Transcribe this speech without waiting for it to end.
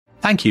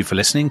Thank you for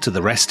listening to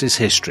The Rest is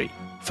History.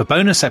 For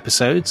bonus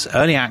episodes,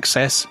 early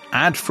access,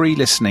 ad-free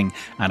listening,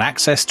 and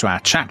access to our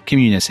chat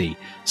community,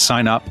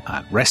 sign up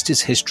at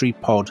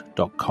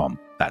restishistorypod.com.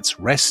 That's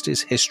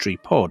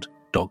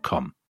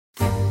restishistorypod.com.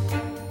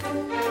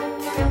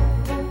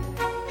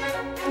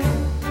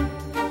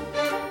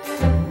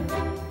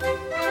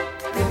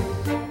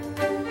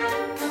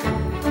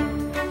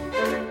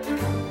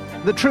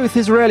 The truth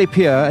is rarely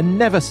pure and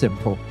never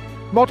simple.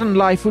 Modern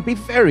life would be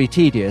very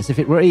tedious if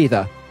it were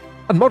either.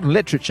 And modern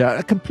literature,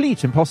 a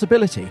complete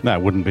impossibility.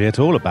 That wouldn't be at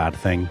all a bad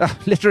thing.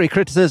 Literary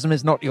criticism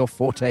is not your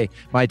forte,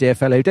 my dear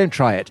fellow. Don't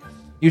try it.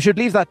 You should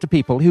leave that to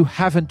people who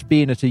haven't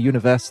been at a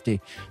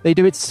university. They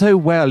do it so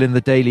well in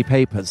the daily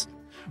papers.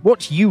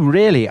 What you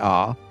really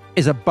are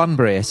is a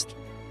Bunburyist.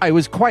 I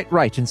was quite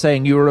right in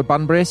saying you were a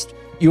Bunburyist.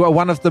 You are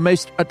one of the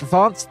most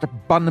advanced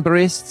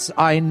Bunburyists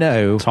I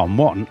know. Tom,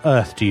 what on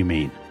earth do you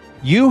mean?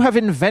 You have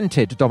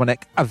invented,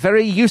 Dominic, a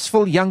very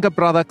useful younger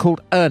brother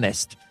called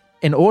Ernest,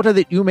 in order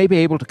that you may be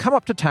able to come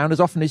up to town as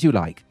often as you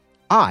like.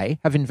 I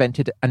have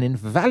invented an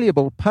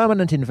invaluable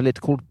permanent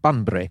invalid called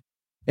Bunbury,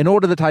 in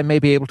order that I may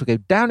be able to go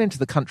down into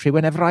the country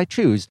whenever I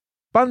choose.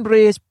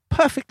 Bunbury is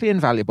perfectly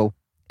invaluable.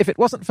 If it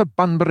wasn't for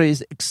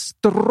Bunbury's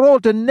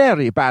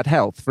extraordinary bad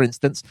health, for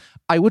instance,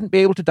 I wouldn't be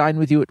able to dine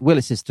with you at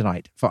Willis's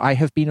tonight, for I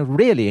have been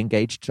really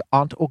engaged to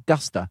Aunt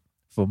Augusta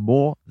for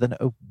more than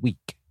a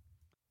week.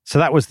 So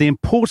that was The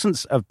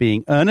Importance of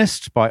Being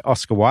Earnest by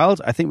Oscar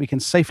Wilde. I think we can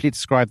safely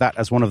describe that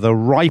as one of the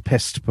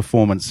ripest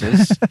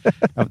performances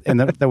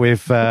that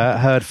we've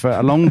heard for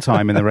a long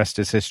time in The Rest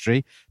is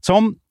History.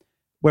 Tom,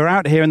 we're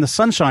out here in the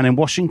sunshine in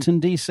Washington,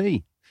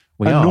 D.C.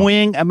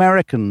 Annoying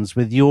Americans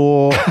with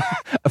your...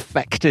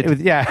 affected.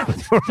 With your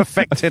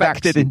affected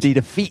accent. Indeed,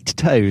 effete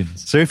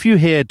tones. So if you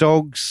hear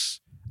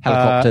dogs...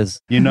 Helicopters.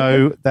 You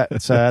know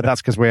that's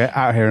because we're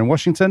out here in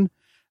Washington.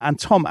 And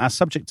Tom, our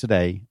subject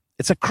today...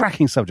 It's a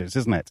cracking subject,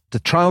 isn't it? The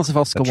Trials of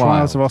Oscar Wilde. The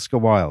Trials of Oscar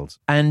Wilde.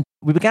 And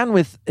we began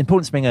with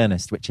Importance of Being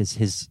Earnest, which is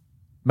his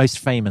most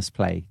famous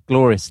play,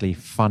 gloriously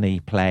funny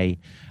play.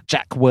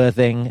 Jack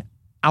Worthing,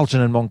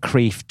 Algernon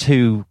Moncrief,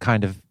 two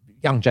kind of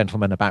young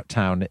gentlemen about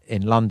town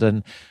in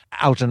London.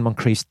 Algernon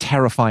Moncrief's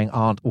terrifying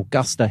aunt,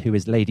 Augusta, who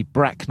is Lady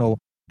Bracknell,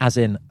 as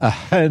in a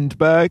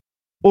handbag,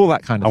 all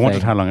that kind of thing. I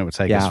wondered how long it would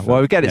take us. Yeah,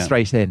 well, we get it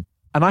straight in.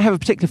 And I have a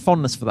particular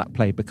fondness for that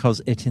play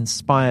because it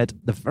inspired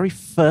the very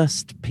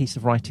first piece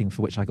of writing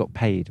for which I got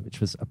paid,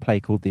 which was a play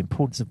called The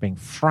Importance of Being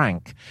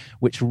Frank,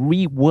 which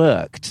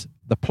reworked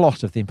the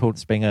plot of The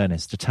Importance of Being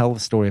Earnest to tell the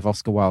story of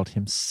Oscar Wilde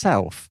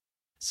himself.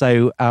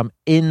 So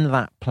in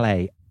that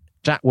play,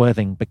 Jack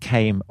Worthing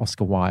became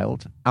Oscar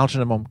Wilde.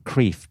 Algernon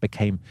Moncrief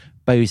became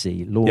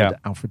Bosie, Lord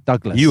Alfred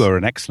Douglas. You are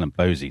an excellent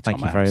Bosie, Tom.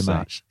 Thank you very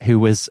much. Who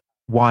was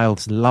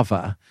Wilde's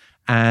lover.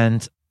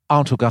 And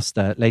Aunt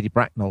Augusta, Lady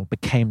Bracknell,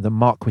 became the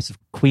Marquis of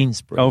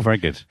Queensberry. Oh, very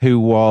good. Who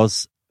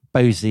was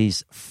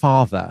Bosie's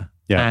father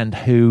and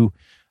who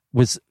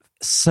was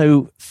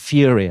so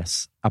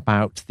furious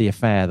about the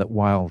affair that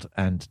Wilde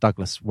and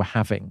Douglas were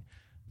having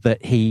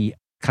that he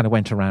kind of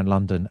went around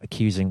London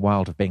accusing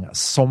Wilde of being a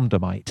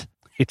sodomite.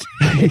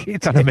 He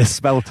kind of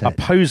misspelt it.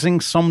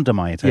 Opposing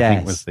sodomite, I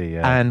think was the...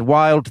 And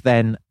Wilde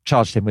then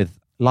charged him with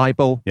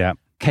libel,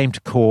 came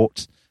to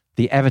court.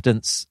 The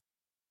evidence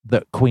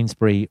that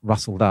Queensberry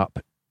rustled up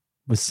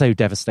was so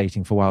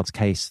devastating for Wilde's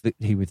case that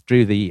he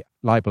withdrew the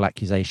libel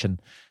accusation,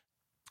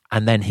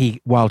 and then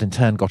Wilde in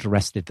turn got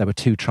arrested. There were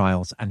two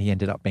trials, and he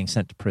ended up being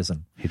sent to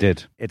prison. He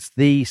did. It's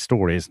the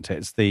story, isn't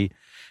it?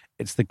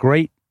 It's the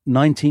great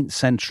 19th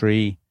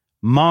century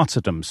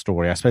martyrdom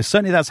story, I suppose.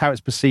 Certainly that's how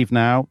it's perceived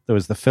now. There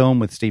was the film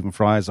with Stephen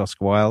Fry as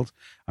Oscar Wilde,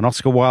 and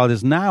Oscar Wilde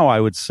is now, I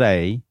would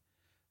say,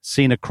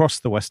 seen across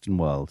the Western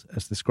world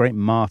as this great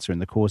martyr in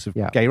the cause of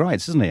gay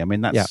rights, isn't he? I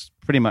mean, that's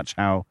pretty much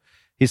how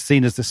he's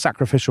seen as the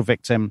sacrificial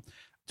victim,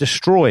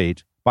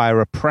 destroyed by a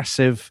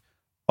repressive,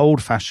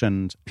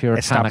 old-fashioned,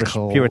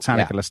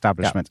 puritanical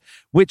establishment,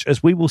 which,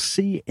 as we will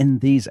see in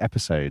these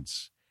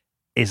episodes,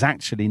 is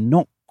actually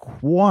not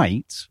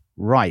quite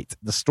right.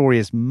 The story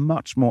is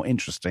much more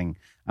interesting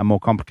and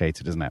more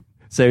complicated, isn't it?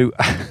 So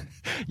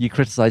you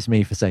criticize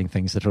me for saying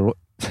things are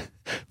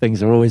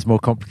always more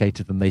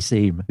complicated than they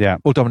seem. Yeah.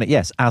 Well, Dominic,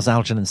 yes, as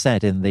Algernon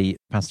said in the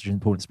passage of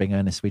Importance of Being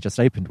Earnest we just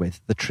opened with,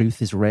 the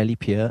truth is rarely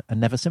pure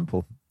and never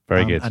simple.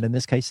 Very good. And in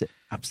this case, it's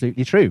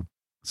absolutely true.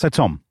 So,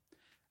 Tom,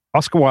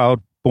 Oscar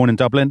Wilde, born in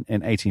Dublin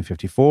in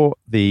 1854,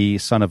 the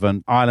son of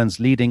Ireland's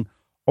leading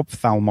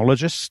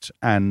ophthalmologist,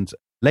 and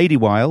Lady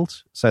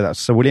Wilde, so that's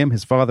Sir William,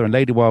 his father, and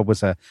Lady Wilde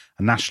was a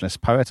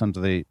nationalist poet under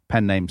the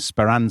pen name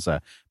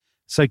Speranza.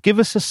 So give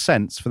us a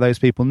sense, for those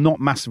people not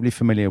massively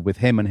familiar with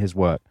him and his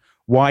work,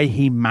 why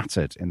he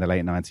mattered in the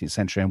late 19th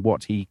century and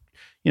what he,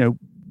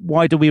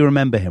 why do we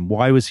remember him?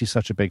 Why was he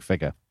such a big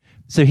figure?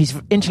 So he's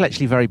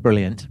intellectually very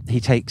brilliant.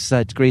 He takes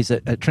degrees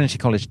at Trinity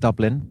College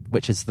Dublin,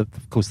 which is,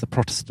 of course, the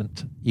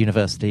Protestant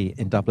university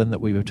in Dublin that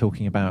we were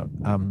talking about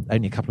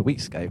only a couple of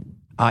weeks ago.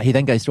 He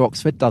then goes to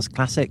Oxford, does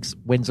classics,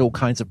 wins all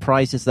kinds of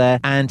prizes there,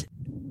 and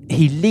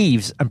he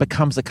leaves and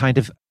becomes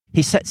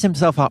he sets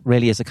himself up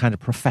really as a kind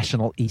of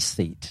professional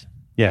aesthete.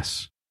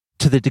 Yes.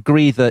 to the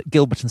degree that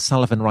Gilbert and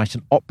Sullivan write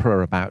an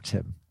opera about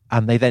him,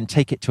 and they then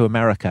take it to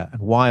America,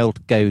 and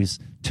Wilde goes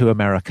to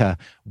America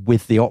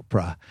with the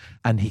opera,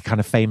 and he kind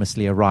of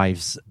famously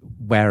arrives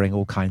wearing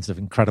all kinds of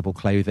incredible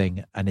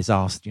clothing and is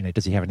asked,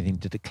 does he have anything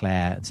to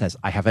declare, and says,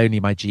 I have only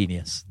my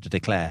genius to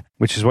declare.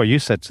 Which is what you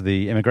said to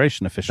the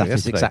immigration official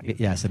yesterday. That is exactly,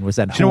 yes, and was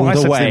then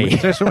hauled away. Do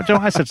you know what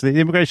I said to the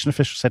immigration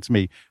official? Said to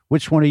me,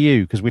 which one are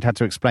you? Because we'd had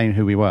to explain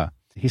who we were.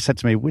 He said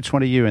to me, which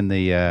one are you in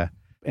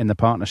the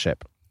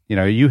partnership?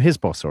 Are you his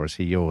boss or is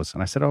he yours?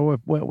 And I said, well,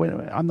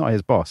 I'm not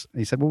his boss. And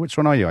he said, well, which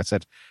one are you? I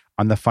said,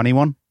 I'm the funny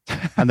one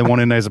and the one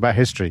who knows about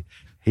history.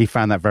 He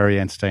found that very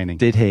entertaining.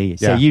 Did he?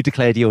 Yeah. So you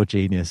declared your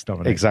genius,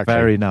 Dominic. Exactly.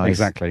 Very nice.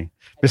 Exactly.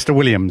 Mr.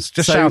 Williams.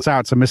 Shout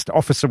out to Mr.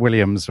 Officer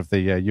Williams of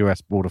the US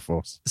Border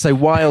Force. So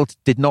Wilde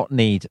did not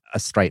need a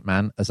straight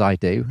man, as I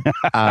do.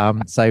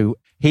 So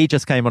he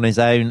just came on his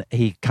own.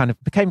 He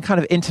became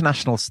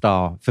international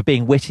star for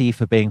being witty,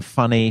 for being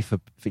funny, for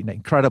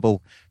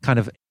incredible kind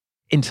of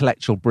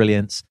intellectual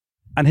brilliance.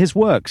 And his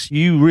works,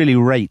 you really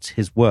rate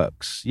his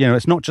works.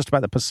 It's not just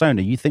about the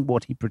persona. You think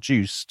what he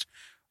produced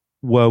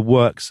were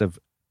works of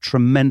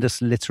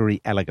tremendous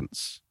literary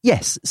elegance.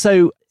 Yes.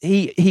 So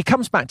he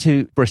comes back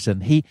to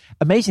Britain. He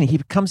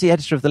becomes the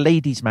editor of the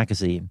Ladies'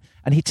 Magazine,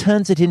 and he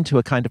turns it into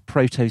a kind of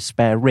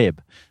proto-spare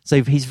rib.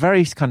 So he's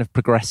very kind of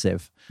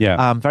progressive,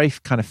 very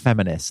kind of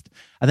feminist.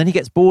 And then he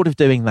gets bored of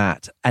doing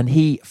that, and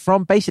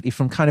from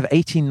kind of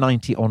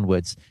 1890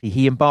 onwards,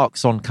 he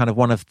embarks on kind of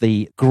one of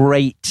the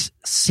great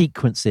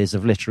sequences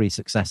of literary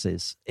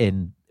successes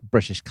in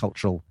British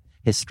cultural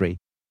history.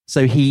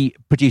 So he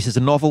produces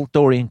a novel,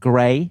 Dorian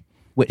Gray,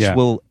 which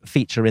will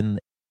feature in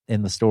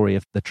the story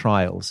of the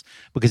trials,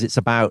 because it's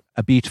about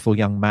a beautiful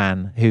young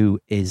man who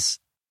is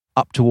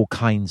up to all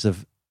kinds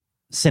of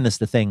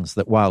sinister things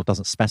that Wilde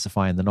doesn't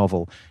specify in the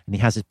novel. And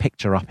he has his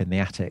picture up in the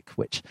attic,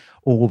 which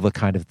all the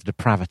kind of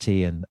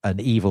depravity and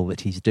evil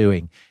that he's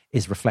doing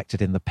is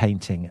reflected in the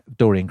painting.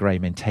 Dorian Gray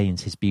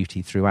maintains his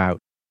beauty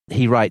throughout.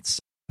 He writes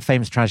a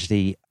famous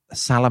tragedy,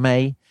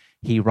 Salome.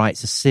 He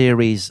writes a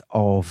series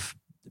of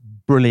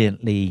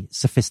brilliantly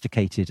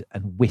sophisticated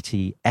and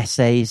witty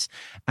essays,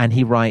 and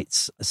he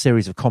writes a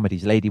series of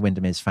comedies, Lady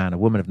Windermere's Fan, A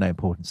Woman of No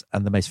Importance,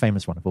 and the most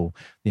famous one of all,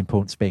 The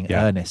Importance Being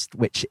Ernest,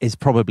 which is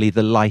probably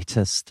the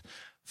lightest,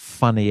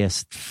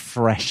 funniest,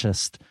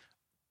 freshest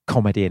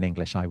comedy in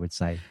English, I would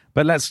say.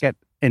 But let's get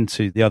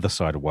into the other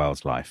side of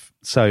Wilde's life.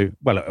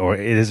 Or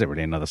it isn't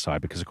really another side,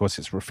 because of course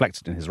it's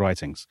reflected in his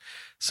writings.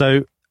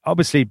 So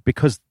obviously,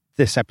 because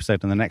this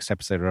episode and the next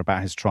episode are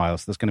about his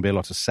trials, there's going to be a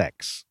lot of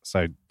sex.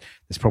 So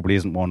this probably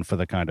isn't one for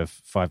the kind of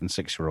 5 and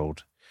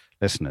 6-year-old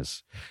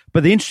listeners.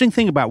 But the interesting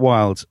thing about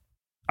Wilde,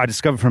 I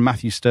discovered from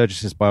Matthew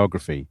Sturgis's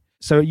biography.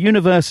 So at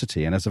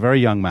university and as a very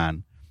young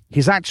man,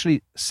 he's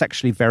actually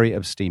sexually very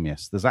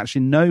abstemious. There's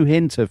actually no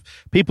hint of,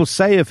 people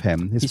say of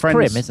him, his friends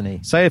prim, isn't he?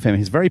 Say of him,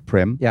 he's very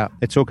prim. Yeah.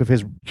 They talk of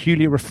his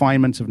peculiar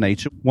refinement of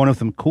nature. One of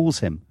them calls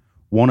him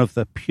one of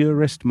the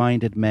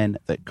purest-minded men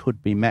that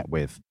could be met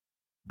with.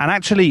 And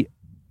actually,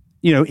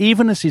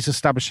 even as he's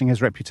establishing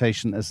his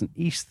reputation as an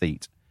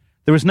aesthete,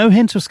 there is no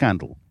hint of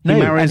scandal.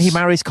 He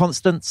marries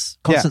Constance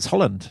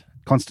Holland.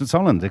 Constance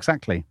Holland,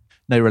 exactly.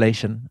 No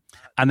relation.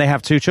 And they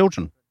have 2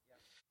 children.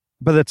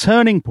 But the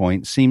turning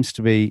point seems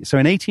to be, so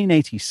in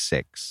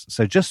 1886,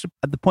 so just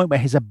at the point where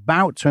he's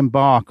about to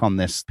embark on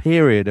this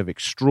period of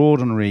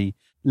extraordinary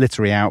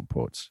literary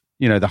output,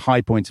 the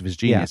high point of his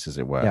genius, as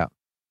it were,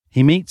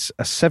 he meets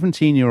a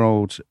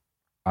 17-year-old,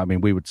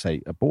 we would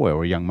say a boy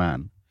or a young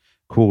man,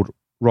 called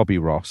Robbie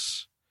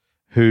Ross,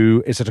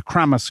 who is at a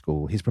grammar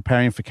school. He's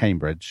preparing for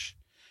Cambridge,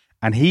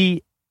 and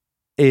he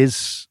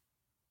is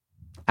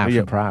out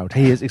and proud.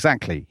 He is,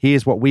 exactly. He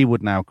is what we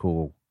would now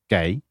call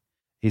gay.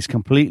 He's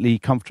completely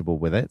comfortable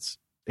with it.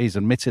 He's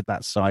admitted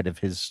that side of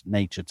his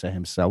nature to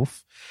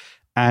himself.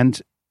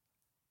 And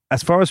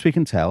as far as we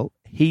can tell,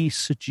 he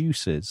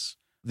seduces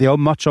the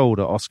much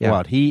older Oscar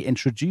Wilde. He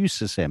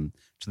introduces him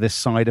to this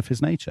side of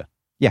his nature.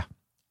 Yeah.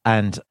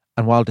 And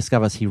Wilde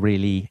discovers he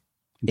really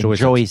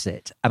enjoys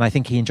it. And I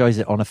think he enjoys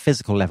it on a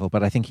physical level,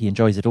 but I think he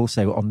enjoys it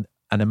also on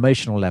an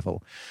emotional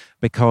level,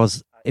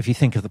 because if you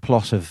think of the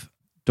plot of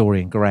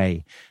Dorian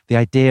Gray, the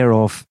idea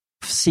of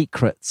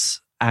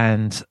secrets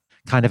and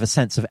kind of a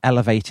sense of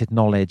elevated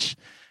knowledge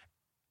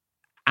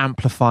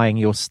amplifying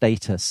your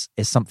status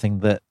is something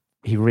that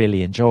he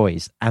really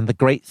enjoys. And the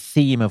great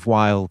theme of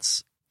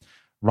Wilde's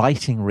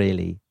writing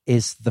really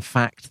is the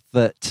fact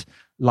that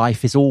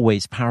life is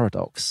always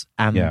paradox,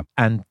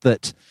 and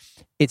that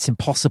it's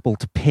impossible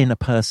to pin a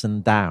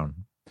person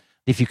down.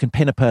 If you can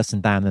pin a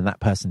person down, then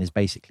that person is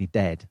basically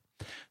dead.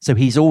 So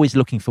he's always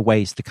looking for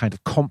ways to kind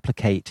of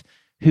complicate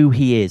who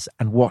he is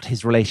and what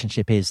his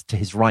relationship is to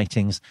his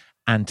writings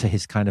and to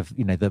his kind of,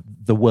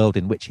 the world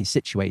in which he's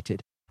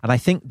situated. And I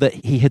think that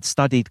he had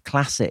studied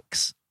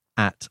classics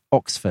at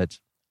Oxford,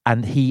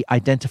 and he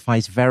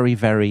identifies very,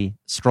 very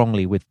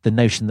strongly with the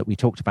notion that we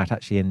talked about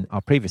actually in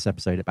our previous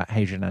episode about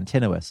Hadrian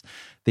Antinous,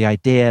 the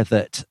idea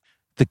that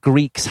the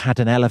Greeks had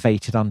an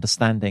elevated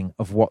understanding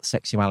of what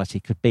sexuality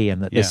could be,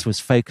 and that this was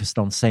focused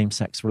on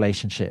same-sex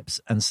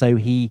relationships. And so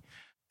he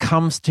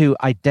comes to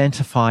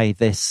identify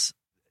this.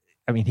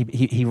 I mean,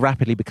 he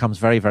rapidly becomes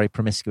very, very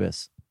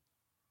promiscuous.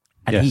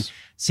 And he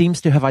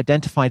seems to have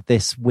identified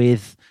this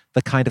with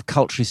the kind of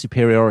cultural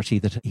superiority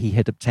that he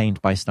had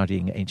obtained by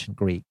studying ancient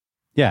Greek.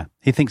 Yeah,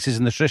 he thinks he's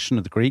in the tradition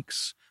of the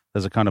Greeks.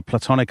 There's a kind of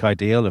Platonic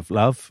ideal of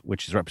love,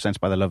 which is represented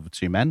by the love of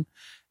two men.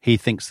 He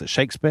thinks that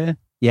Shakespeare.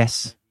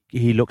 Yes.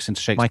 He looks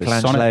into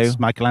Shakespeare's sonnets,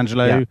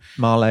 Michelangelo. Yeah,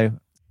 Marlowe.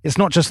 It's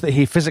not just that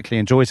he physically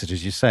enjoys it,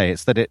 as you say.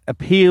 It's that it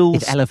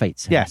appeals. It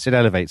elevates him. Yes, it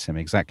elevates him,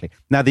 exactly.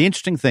 Now, the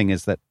interesting thing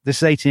is that this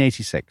is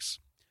 1886.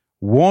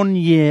 1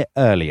 year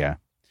earlier,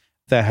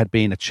 there had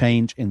been a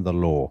change in the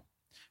law.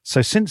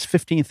 So since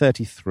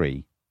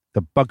 1533,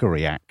 the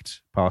Buggery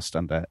Act, passed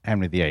under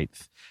Henry VIII,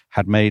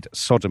 had made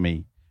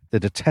sodomy, the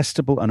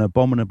detestable and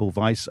abominable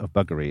vice of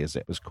buggery, as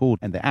it was called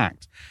in the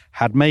Act,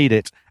 had made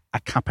it a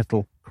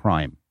capital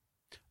crime.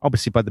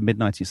 Obviously, by the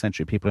mid-19th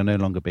century, people are no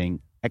longer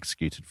being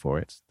executed for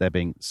it. They're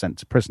being sent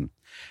to prison.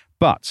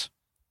 But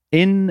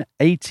in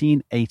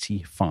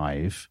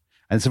 1885,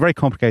 and it's a very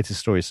complicated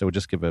story, so we'll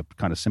just give a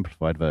kind of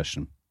simplified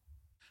version,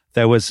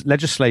 there was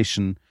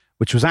legislation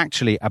which was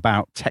actually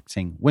about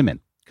protecting women,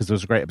 because there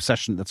was a great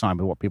obsession at the time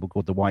with what people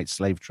called the white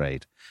slave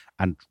trade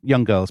and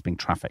young girls being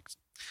trafficked.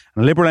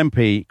 And a Liberal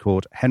MP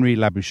called Henry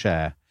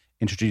Labouchere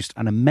introduced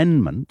an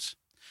amendment.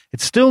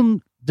 It's still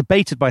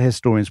debated by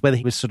historians whether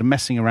he was sort of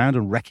messing around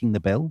and wrecking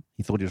the bill.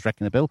 He thought he was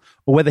wrecking the bill,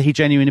 or whether he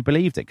genuinely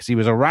believed it, because he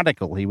was a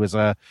radical. He was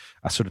a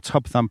sort of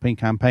tub-thumping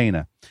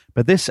campaigner.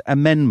 But this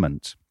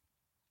amendment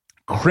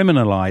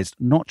criminalized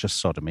not just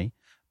sodomy,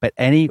 but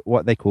any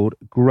what they called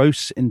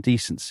gross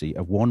indecency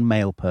of one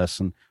male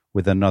person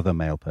with another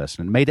male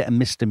person, and made it a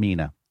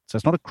misdemeanor. So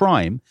it's not a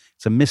crime,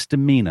 it's a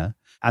misdemeanor,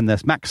 and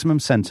the maximum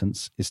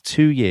sentence is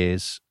 2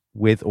 years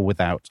with or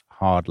without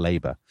hard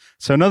labor.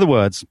 So in other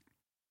words,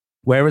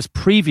 whereas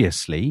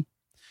previously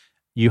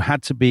you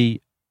had to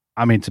be,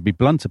 to be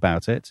blunt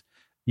about it,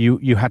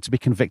 you had to be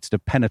convicted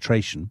of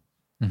penetration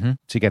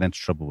to get into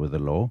trouble with the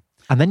law.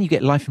 And then you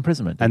get life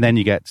imprisonment. And then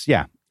you get,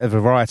 a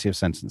variety of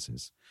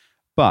sentences.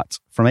 But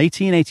from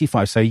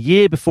 1885, so a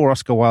year before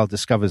Oscar Wilde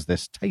discovers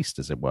this taste,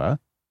 as it were,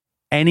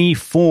 any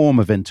form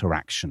of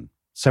interaction,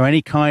 so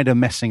any kind of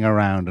messing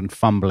around and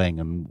fumbling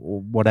and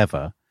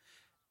whatever,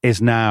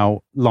 is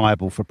now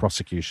liable for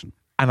prosecution.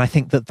 And I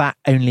think that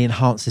only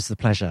enhances the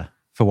pleasure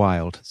for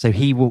Wilde. So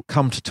he will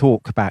come to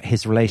talk about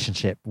his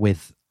relationship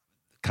with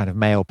kind of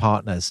male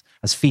partners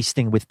as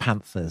feasting with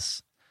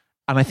panthers.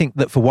 And I think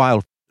that for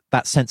Wilde,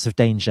 that sense of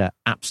danger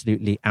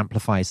absolutely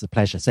amplifies the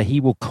pleasure. So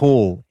he will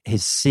call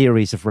his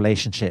series of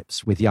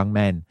relationships with young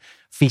men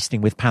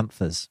feasting with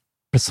panthers,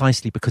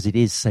 precisely because it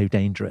is so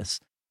dangerous.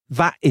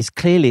 That is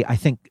clearly, I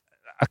think,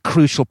 a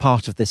crucial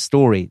part of this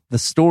story. The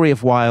story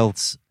of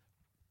Wilde's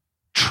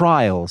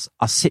trials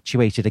are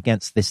situated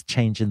against this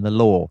change in the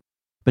law.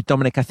 But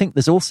Dominic, I think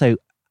there's also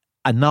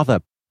another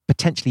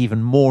potentially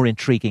even more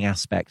intriguing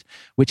aspect,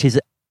 which is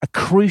a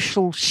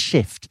crucial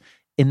shift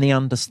in the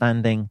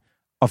understanding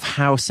of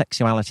how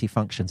sexuality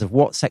functions, of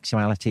what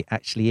sexuality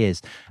actually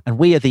is. And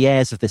we are the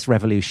heirs of this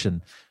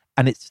revolution.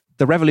 And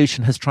the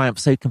revolution has triumphed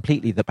so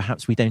completely that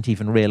perhaps we don't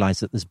even realize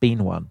that there's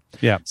been one.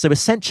 Yeah. So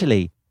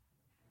essentially,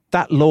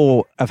 that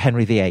law of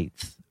Henry VIII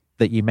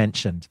that you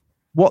mentioned,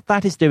 what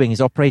that is doing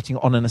is operating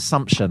on an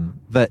assumption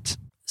that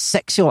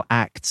sexual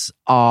acts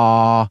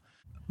are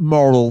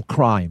moral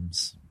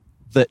crimes,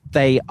 that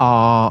they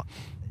are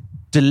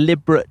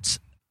deliberate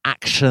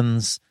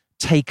actions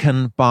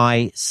taken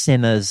by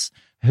sinners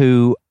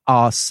who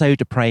are so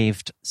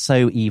depraved,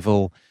 so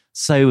evil,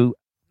 so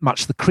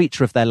much the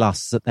creature of their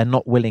lusts that they're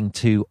not willing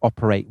to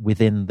operate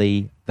within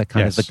the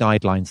kind of the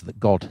guidelines that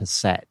God has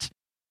set.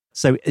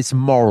 So it's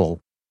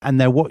moral. And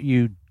they're what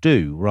you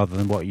do rather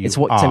than what you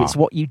are. So it's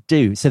what you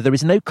do. So there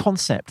is no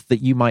concept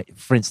that you might,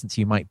 for instance,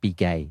 you might be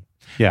gay.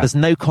 Yeah. There's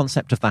no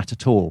concept of that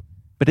at all.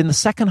 But in the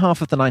second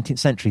half of the 19th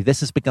century,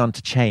 this has begun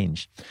to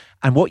change.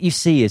 And what you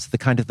see is the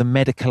kind of the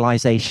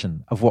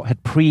medicalization of what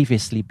had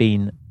previously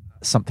been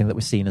something that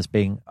was seen as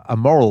being a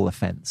moral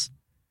offense.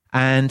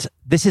 And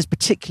this is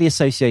particularly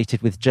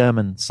associated with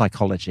German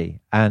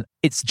psychology. And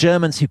it's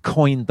Germans who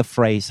coined the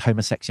phrase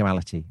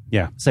homosexuality.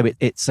 Yeah. So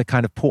it's a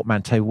kind of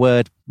portmanteau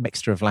word,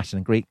 mixture of Latin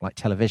and Greek, like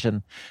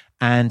television.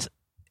 And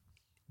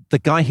the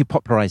guy who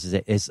popularizes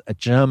it is a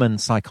German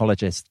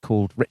psychologist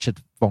called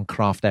Richard von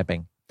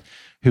Krafft-Ebing,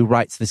 who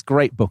writes this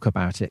great book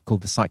about it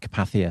called The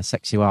Psychopathia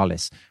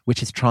Sexualis,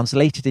 which is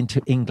translated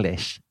into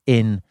English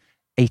in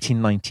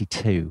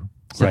 1892.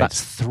 So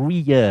that's 3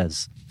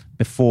 years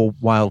before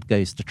Wilde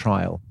goes to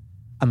trial.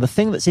 And the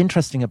thing that's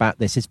interesting about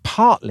this is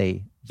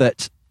partly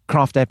that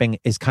Krafft-Ebing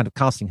is kind of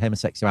casting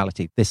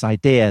homosexuality, this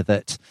idea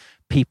that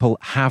people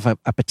have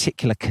a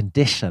particular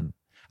condition,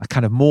 a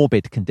kind of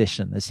morbid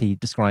condition, as he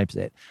describes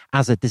it,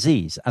 as a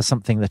disease, as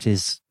something that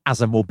is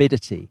as a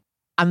morbidity.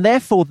 And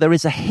therefore, there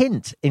is a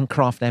hint in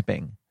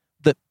Krafft-Ebing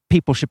that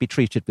people should be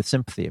treated with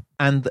sympathy.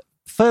 And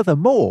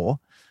furthermore,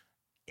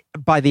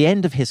 by the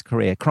end of his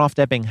career,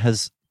 Krafft-Ebing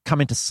has come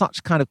into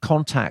such kind of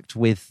contact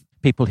with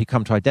people who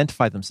come to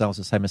identify themselves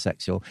as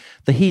homosexual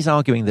that he's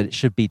arguing that it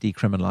should be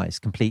decriminalized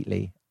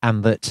completely,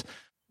 and that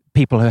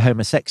people who are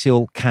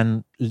homosexual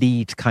can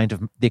lead kind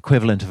of the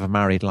equivalent of a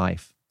married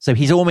life. So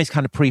he's almost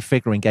kind of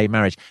prefiguring gay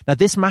marriage. Now,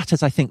 this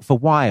matters, I think, for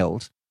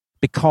Wilde,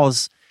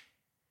 because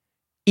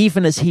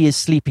even as he is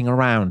sleeping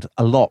around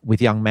a lot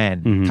with young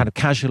men, kind of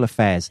casual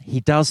affairs, he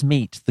does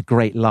meet the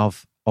great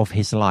love of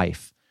his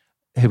life,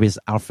 who is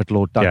Alfred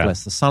Lord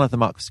Douglas, the son of the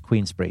Marquis of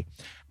Queensberry.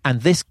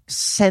 And this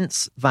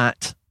sense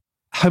that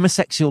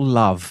homosexual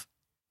love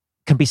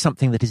can be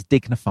something that is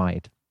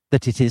dignified,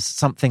 that it is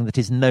something that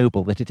is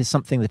noble, that it is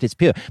something that is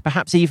pure,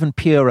 perhaps even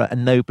purer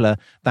and nobler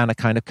than a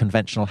kind of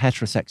conventional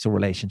heterosexual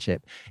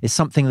relationship, is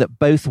something that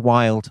both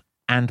Wilde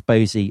and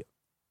Bosie,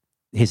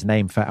 his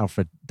name for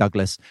Alfred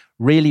Douglas,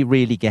 really,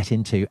 really get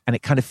into. And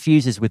it kind of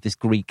fuses with this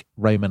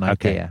Greek-Roman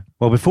idea.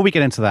 Well, before we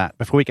get into that,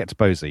 before we get to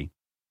Bosie,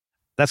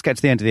 let's get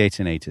to the end of the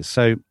 1880s.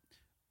 So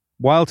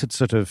Wilde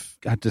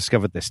had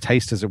discovered this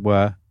taste, as it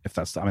were, if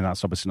that's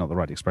obviously not the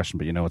right expression,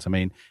 but you know what I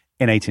mean,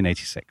 in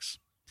 1886.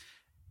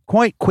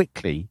 Quite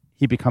quickly,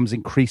 he becomes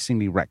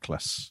increasingly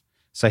reckless.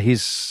 So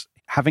he's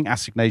having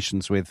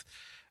assignations with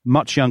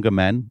much younger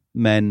men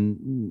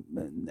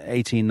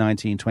 18,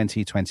 19,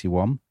 20,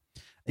 21.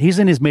 He's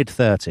in his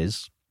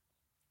mid-30s.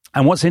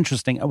 And what's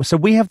interesting, so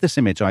we have this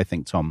image, I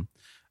think, Tom,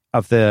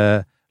 of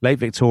the late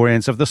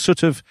Victorians, of the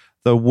sort of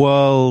the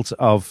world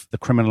of the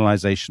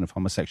criminalization of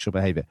homosexual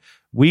behavior.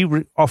 We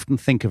often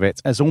think of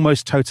it as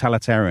almost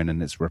totalitarian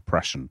in its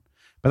repression.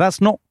 But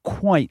that's not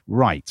quite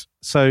right.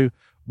 So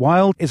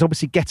Wilde is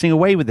obviously getting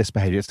away with this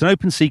behavior. It's an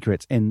open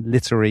secret in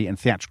literary and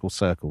theatrical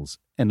circles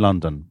in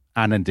London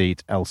and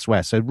indeed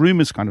elsewhere. So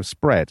rumors kind of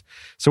spread.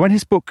 So when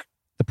his book,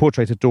 The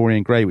Portrait of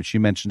Dorian Gray, which you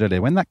mentioned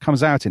earlier, when that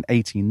comes out in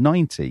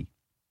 1890,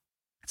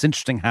 it's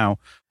interesting how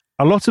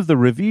a lot of the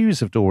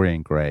reviews of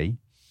Dorian Gray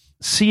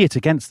see it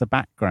against the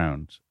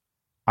background,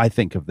 I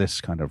think, of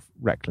this kind of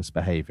reckless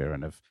behavior.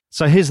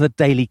 So here's the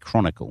Daily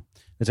Chronicle.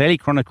 The Daily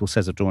Chronicle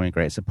says of Dorian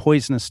Gray, it's a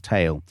poisonous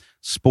tale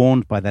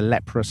spawned by the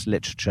leprous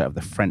literature of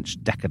the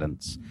French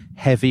decadence,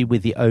 heavy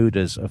with the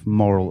odours of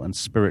moral and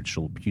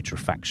spiritual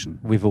putrefaction.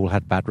 We've all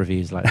had bad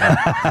reviews like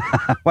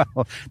that.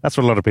 Well, that's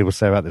what a lot of people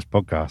say about this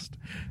podcast.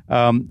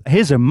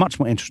 Here's a much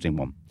more interesting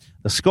one.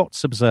 The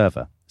Scots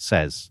Observer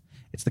says,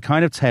 it's the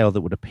kind of tale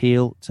that would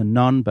appeal to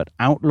none but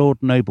outlawed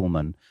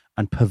noblemen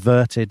and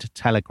perverted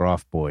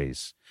telegraph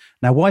boys.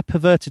 Now, why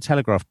perverted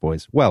telegraph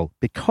boys? Well,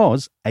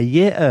 because a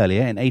year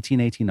earlier, in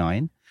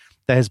 1889,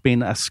 there has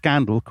been a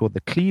scandal called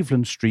the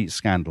Cleveland Street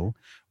Scandal,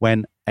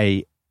 when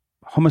a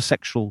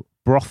homosexual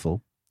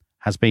brothel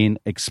has been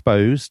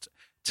exposed.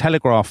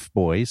 Telegraph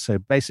boys, so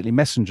basically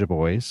messenger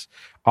boys,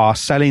 are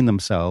selling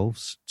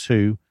themselves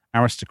to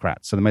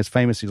aristocrats. So the most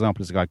famous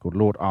example is a guy called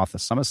Lord Arthur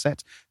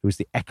Somerset, who was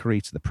the equerry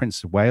to the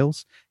Prince of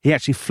Wales. He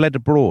actually fled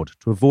abroad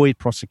to avoid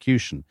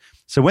prosecution.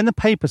 So when the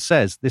paper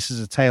says this is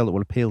a tale that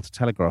will appeal to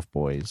telegraph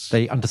boys,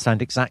 they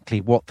understand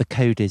exactly what the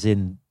code is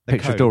in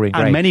Picture of Dorian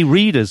Gray. And many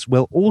readers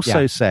will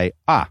also say,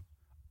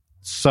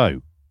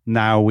 so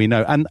now we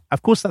know. And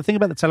of course, the thing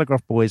about the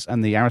telegraph boys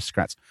and the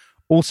aristocrats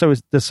also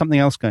is there's something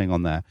else going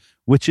on there,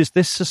 which is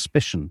this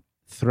suspicion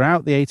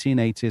throughout the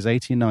 1880s,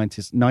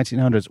 1890s,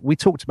 1900s. We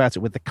talked about it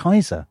with the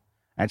Kaiser,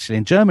 actually,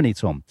 in Germany,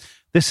 Tom.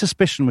 This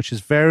suspicion, which is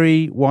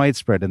very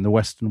widespread in the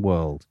Western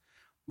world,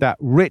 that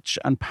rich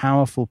and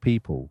powerful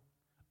people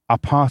are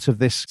part of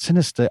this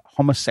sinister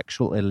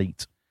homosexual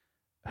elite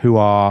who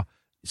are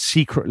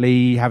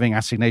secretly having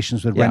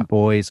assignations with rent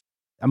boys.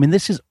 I mean,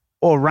 this is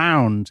all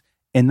around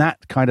in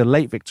that kind of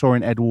late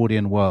Victorian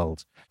Edwardian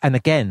world. And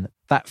again,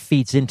 that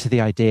feeds into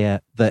the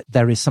idea that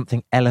there is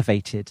something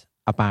elevated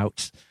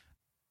about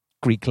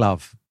Greek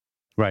love,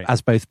 right,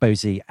 as both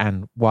Bosie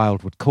and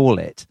Wilde would call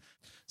it.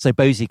 So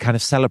Bosie kind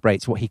of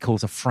celebrates what he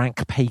calls a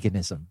frank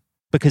paganism,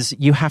 because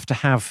you have to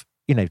have,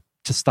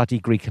 to study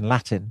Greek and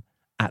Latin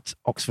at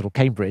Oxford or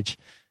Cambridge,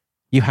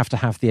 you have to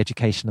have the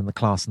education and the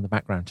class and the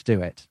background to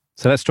do it.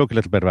 So let's talk a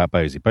little bit about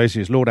Bosie.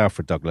 Bosie is Lord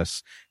Alfred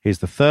Douglas. He's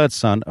the third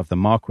son of the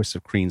Marquis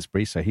of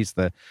Queensberry. So he's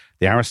the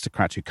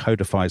aristocrat who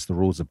codifies the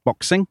rules of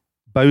boxing.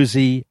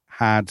 Bosie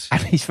had...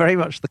 And he's very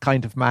much the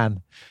kind of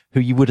man who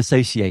you would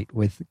associate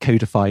with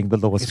codifying the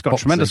laws of boxing. He's got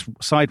tremendous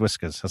side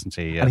whiskers, hasn't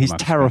he? And he's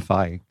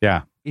terrifying.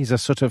 Yeah. He's a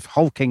sort of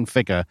hulking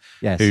figure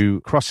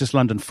who crosses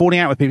London, falling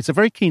out with people. It's a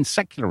very keen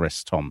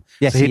secularist, Tom.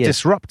 Yes, so he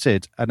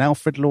disrupted an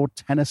Alfred Lord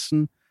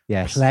Tennyson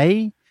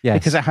play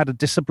because it had a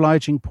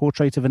disobliging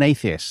portrait of an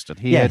atheist. And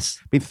he had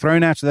been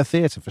thrown out of the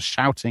theatre for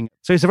shouting.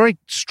 So he's a very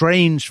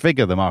strange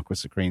figure, the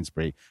Marquis of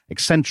Queensberry.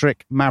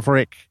 Eccentric,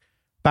 maverick,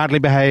 badly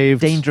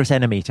behaved. Dangerous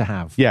enemy to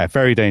have. Yeah,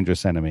 very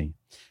dangerous enemy.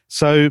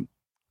 So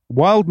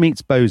Wilde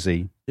meets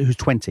Bosie, who's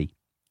 20,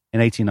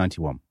 in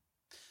 1891.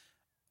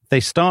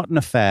 They start an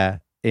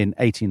affair in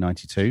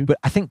 1892. But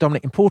I think,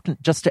 Dominic,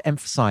 important just to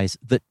emphasise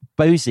that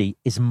Bosie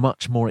is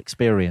much more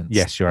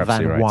experienced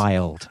than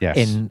Wilde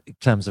in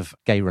terms of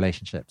gay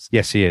relationships.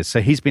 Yes, he is. So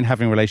he's been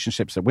having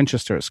relationships at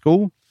Winchester at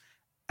school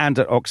and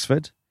at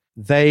Oxford.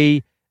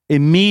 They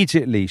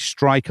immediately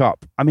strike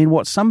up. I mean,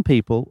 what some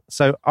people...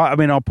 So,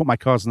 I'll put my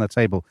cards on the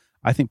table.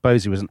 I think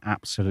Bosie was an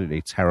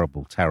absolutely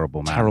terrible,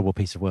 terrible man. Terrible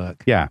piece of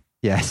work. Yeah.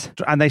 Yes.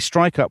 And they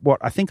strike up what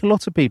I think a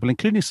lot of people,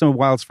 including some of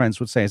Wilde's friends,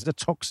 would say is a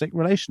toxic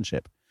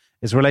relationship.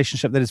 It's a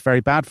relationship that is very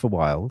bad for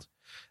Wilde.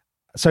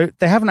 So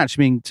they haven't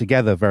actually been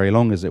together very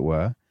long, as it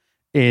were.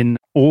 In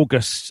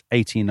August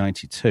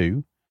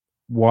 1892,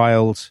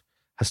 Wilde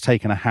has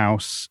taken a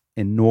house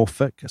in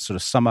Norfolk, a sort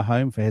of summer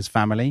home for his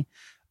family.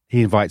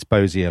 He invites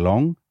Bosie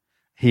along.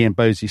 He and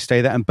Bosie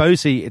stay there. And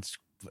Bosie, it's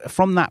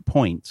from that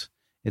point,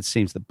 it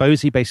seems that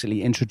Bosie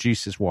basically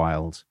introduces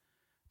Wilde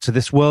to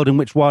this world in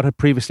which Wilde had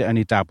previously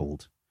only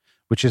dabbled,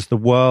 which is the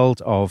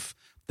world of,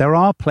 there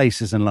are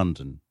places in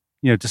London,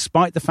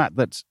 despite the fact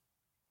that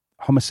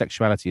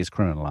homosexuality is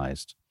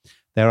criminalized,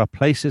 there are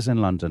places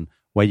in London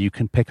where you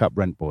can pick up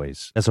rent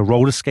boys. There's a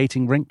roller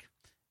skating rink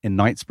in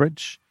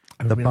Knightsbridge.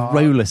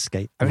 Roller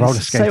skate. Roller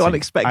skating. So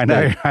unexpected. I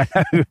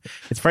know.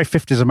 It's very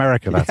 50s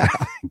America, that, I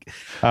think.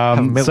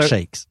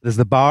 Milkshakes. So there's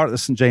the bar at the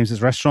St.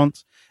 James's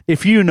restaurant.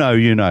 If you know,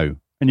 you know.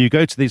 And you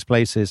go to these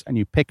places and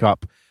you pick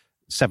up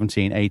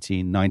 17,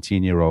 18,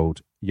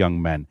 19-year-old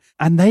young men.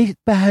 And they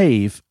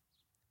behave,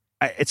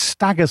 it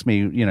staggers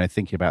me,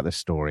 thinking about this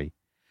story.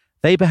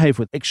 They behave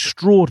with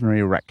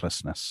extraordinary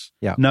recklessness.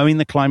 Yeah. Knowing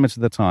the climate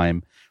of the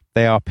time,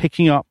 they are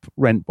picking up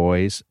rent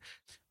boys.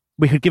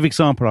 We could give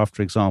example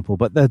after example,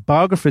 but the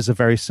biographies are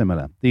very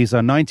similar. These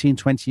are 19,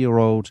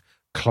 20-year-old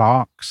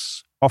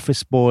clerks,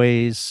 office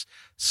boys,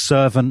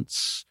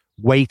 servants,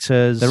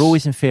 waiters. They're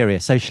always inferior,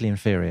 socially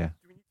inferior.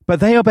 But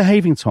they are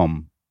behaving,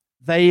 Tom.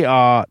 They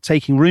are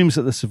taking rooms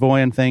at the Savoy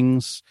and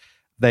things.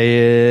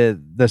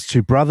 There's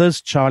two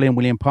brothers, Charlie and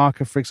William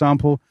Parker, for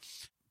example.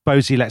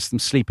 Bosie lets them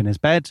sleep in his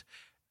bed.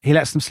 He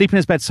lets them sleep in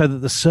his bed so that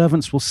the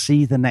servants will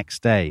see the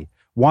next day.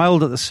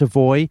 Wilde at the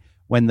Savoy,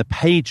 when the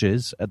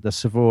pages at the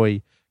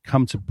Savoy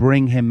come to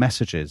bring him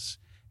messages,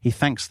 he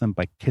thanks them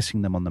by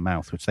kissing them on the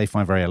mouth, which they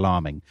find very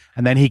alarming.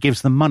 And then he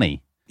gives them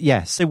money.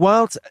 Yes. So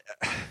Wilde's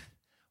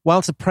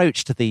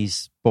approach to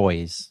these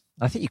boys,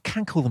 I think you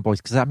can call them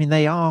boys because,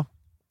 they are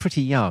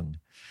pretty young,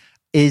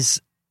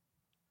 is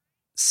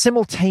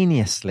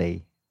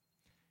simultaneously,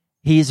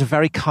 he is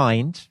very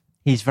kind,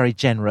 he's very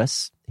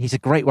generous, he's a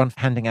great one for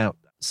handing out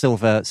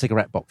silver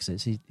cigarette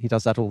boxes. He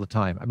does that all the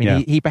time.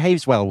 He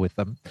behaves well with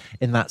them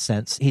in that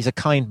sense. He's a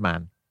kind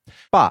man.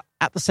 But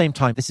at the same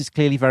time, this is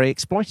clearly very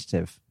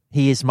exploitative.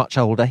 He is much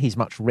older, he's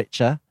much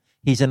richer,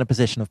 he's in a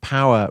position of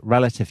power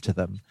relative to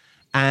them.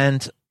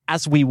 And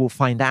as we will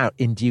find out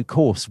in due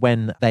course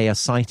when they are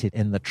cited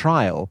in the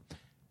trial,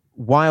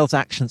 Wilde's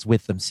actions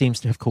with them seems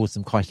to have caused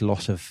them quite a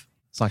lot of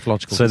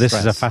psychological distress. This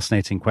is a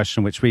fascinating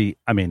question, which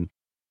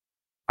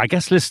I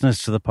guess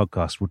listeners to the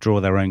podcast will draw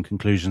their own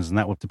conclusions, and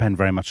that will depend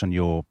very much on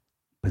your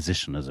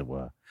position, as it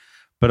were.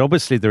 But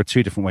obviously, there are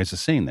two different ways of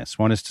seeing this.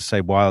 One is to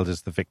say Wilde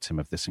is the victim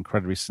of this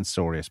incredibly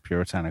censorious,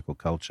 puritanical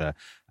culture,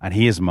 and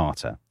he is a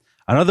martyr.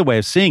 Another way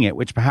of seeing it,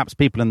 which perhaps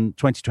people in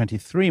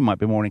 2023 might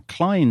be more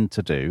inclined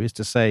to do, is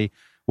to say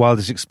Wilde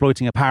is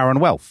exploiting a power and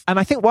wealth. And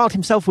I think Wilde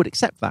himself would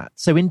accept that.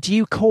 So in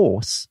due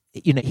course,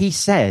 he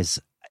says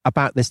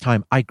about this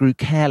time, I grew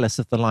careless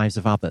of the lives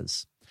of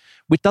others,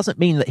 which doesn't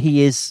mean that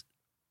he is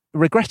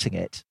regretting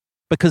it,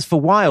 because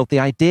for Wilde, the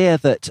idea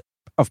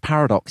of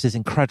paradox is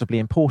incredibly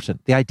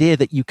important. The idea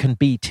that you can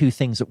be two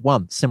things at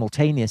once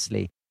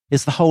simultaneously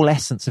is the whole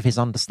essence of his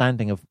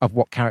understanding of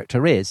what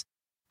character is.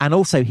 And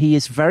also, he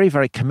is very,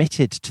 very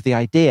committed to the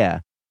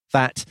idea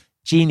that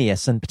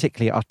genius, and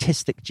particularly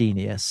artistic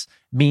genius,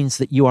 means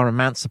that you are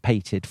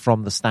emancipated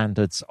from the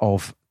standards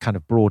of kind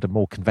of broader,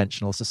 more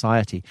conventional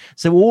society.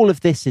 So all of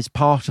this is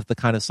part of the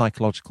kind of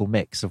psychological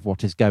mix of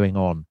what is going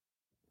on.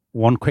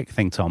 One quick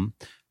thing, Tom.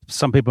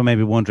 Some people may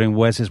be wondering,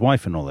 where's his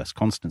wife in all this,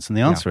 Constance? And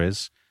the answer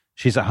is,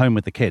 she's at home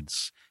with the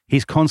kids.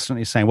 He's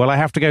constantly saying, well, I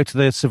have to go to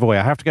the Savoy.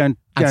 I have to go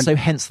and... so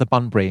hence the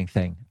Bunburying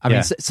thing.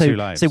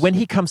 So when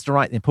he comes to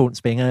write The Importance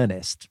of Being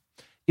Earnest,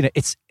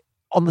 it's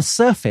on the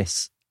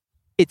surface,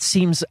 it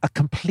seems a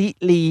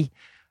completely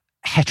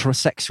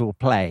heterosexual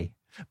play.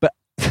 But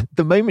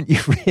the moment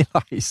you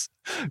realise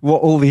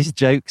what all these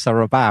jokes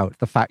are about,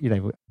 the fact,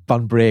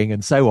 Bunburying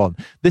and so on,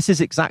 this is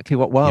exactly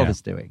what Wilde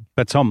is doing.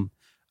 But Tom,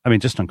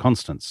 just on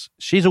Constance,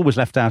 she's always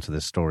left out of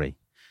this story.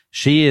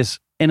 She is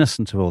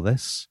innocent of all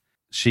this.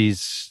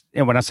 She's,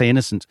 when I say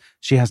innocent,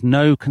 she has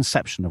no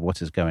conception of what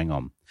is going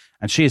on.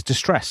 And she is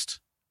distressed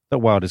that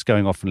Wilde is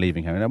going off and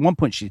leaving her. And at one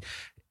point,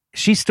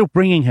 she's still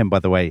bringing him, by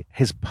the way,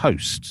 his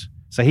post.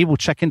 So he will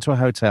check into a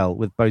hotel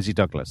with Bosie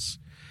Douglas.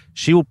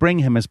 She will bring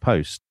him his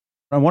post.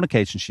 On one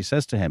occasion, she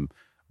says to him,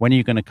 when are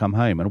you going to come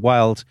home? And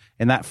Wilde,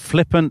 in that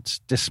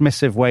flippant,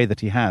 dismissive way that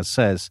he has,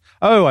 says,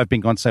 oh, I've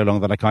been gone so long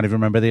that I can't even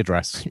remember the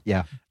address.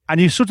 Yeah. And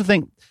you sort of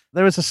think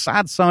there is a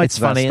sad side to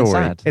that story. It's funny and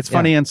sad. It's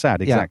funny and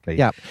sad, exactly.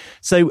 Yeah.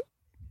 So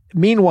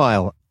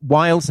meanwhile,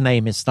 Wilde's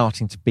name is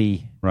starting to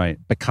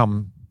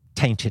become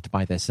tainted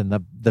by this in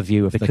the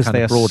view of the kind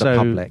of broader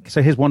public.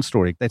 So here's one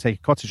story. They take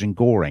a cottage in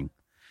Goring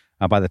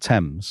by the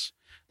Thames.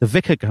 The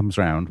vicar comes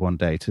round one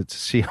day to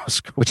see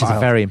Oscar Which Wilde. Is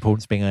a very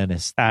important, being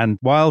earnest. And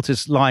Wilde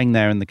is lying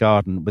there in the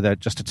garden with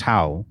just a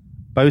towel.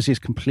 Bosie is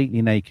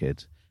completely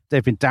naked.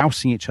 They've been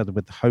dousing each other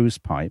with the hose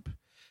pipe.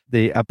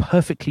 a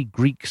perfectly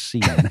Greek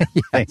scene,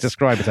 they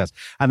describe it as.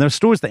 And there are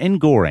stories that in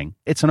Goring,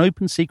 it's an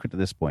open secret at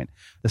this point.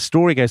 The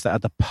story goes that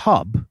at the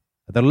pub,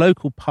 at the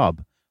local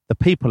pub, the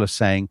people are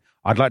saying,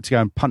 I'd like to go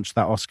and punch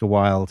that Oscar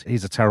Wilde.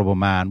 He's a terrible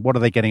man. What are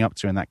they getting up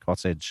to in that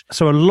cottage?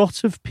 So a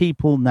lot of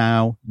people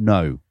now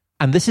know.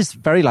 And this is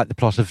very like the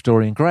plot of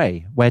Dorian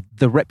Gray, where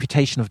the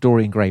reputation of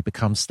Dorian Gray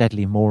becomes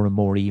steadily more and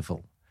more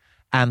evil.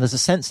 And there's a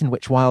sense in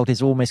which Wilde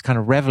is almost kind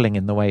of reveling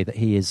in the way that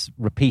he is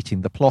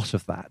repeating the plot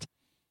of that.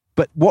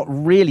 But what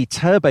really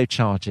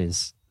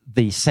turbocharges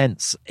the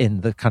sense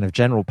in the kind of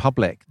general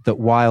public that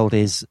Wilde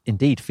is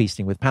indeed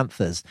feasting with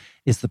panthers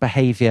is the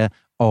behaviour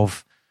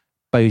of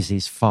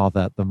Bosey's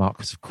father, the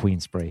Marquis of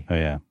Queensberry. Oh,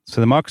 yeah.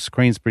 So the Marquis of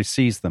Queensberry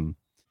sees them.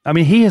 I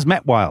mean, he has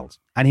met Wilde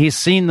and he's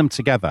seen them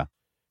together.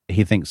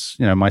 He thinks,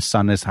 my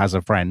son has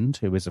a friend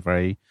who is a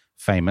very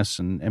famous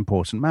and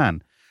important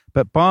man.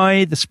 But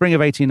by the spring of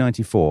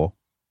 1894,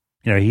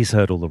 he's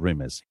heard all the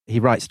rumours. He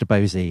writes to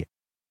Bosey,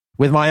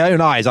 with my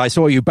own eyes, I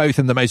saw you both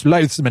in the most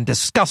loathsome and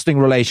disgusting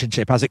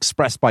relationship as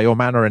expressed by your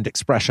manner and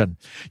expression.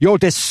 Your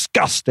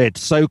disgusted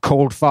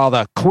so-called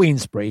father,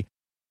 Queensberry,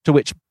 to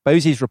which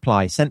Bosey's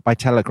reply, sent by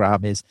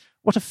telegram, is,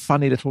 what a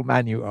funny little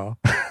man you are.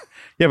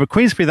 Yeah, but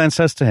Queensberry then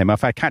says to him,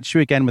 if I catch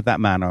you again with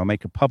that man, I'll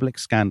make a public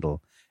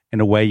scandal in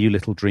a way you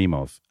little dream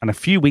of. And a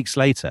few weeks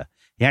later,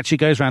 he actually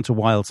goes round to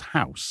Wilde's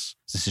house.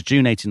 This is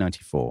June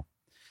 1894.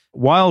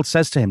 Wilde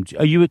says to him,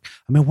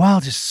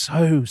 Wilde is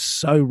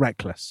so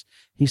reckless.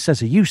 He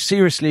says, are you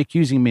seriously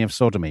accusing me of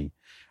sodomy?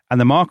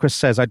 And the Marquis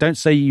says, I don't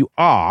say you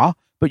are,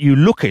 but you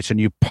look it and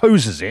you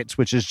pose as it,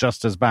 which is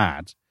just as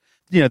bad.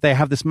 They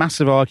have this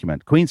massive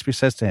argument. Queensberry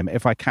says to him,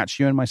 if I catch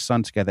you and my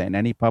son together in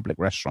any public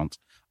restaurant,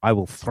 I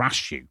will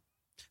thrash you.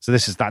 So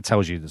that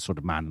tells you the sort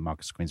of man the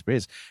Marquis of Queensberry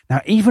is.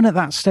 Now, even at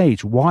that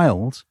stage,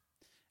 Wilde,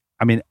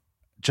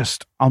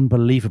 just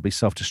unbelievably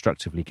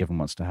self-destructively given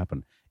what's to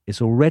happen,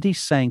 is already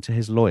saying to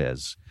his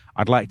lawyers,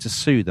 I'd like to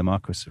sue the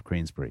Marquis of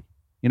Queensberry.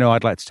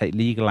 I'd like to take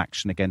legal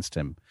action against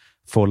him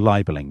for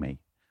libeling me.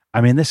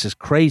 This is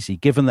crazy,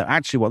 given that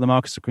actually what the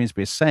Marquis of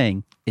Queensberry is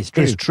saying is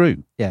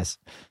true. Yes.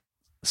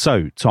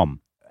 So,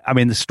 Tom,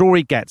 the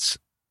story gets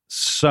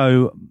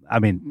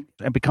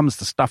it becomes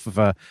the stuff of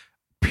a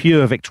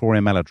pure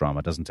Victorian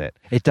melodrama, doesn't it?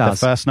 It does.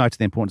 The first night of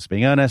The Importance of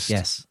Being Earnest,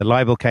 yes. The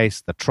libel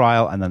case, the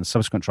trial, and then the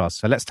subsequent trials.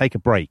 So let's take a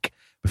break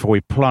before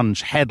we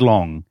plunge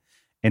headlong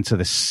into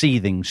the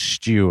seething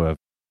stew of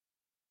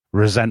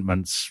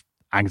resentments,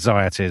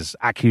 anxieties,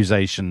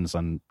 accusations,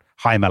 and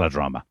high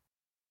melodrama.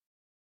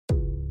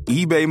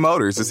 eBay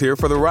Motors is here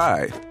for the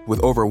ride.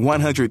 With over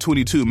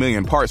 122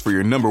 million parts for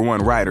your number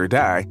one ride or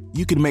die,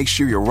 you can make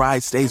sure your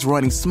ride stays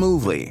running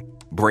smoothly.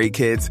 Brake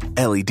kits,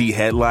 LED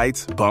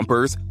headlights,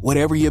 bumpers,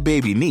 whatever your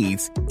baby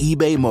needs,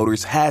 eBay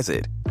Motors has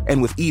it.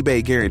 And with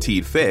eBay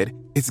Guaranteed Fit,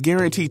 it's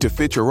guaranteed to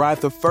fit your ride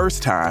the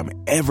first time,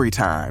 every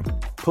time.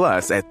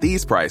 Plus, at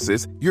these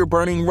prices, you're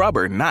burning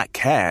rubber, not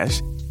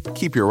cash.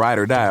 Keep your ride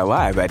or die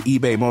alive at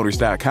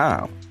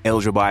ebaymotors.com.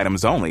 Eligible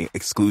items only.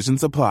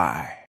 Exclusions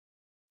apply.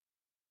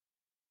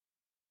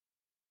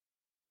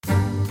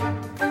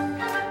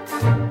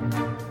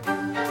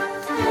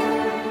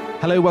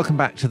 Hello, welcome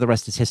back to The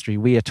Rest is History.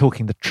 We are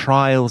talking the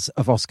trials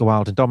of Oscar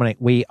Wilde. And Dominic,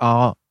 we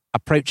are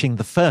approaching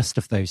the first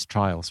of those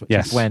trials, which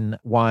is when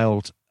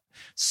Wilde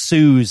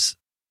sues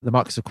the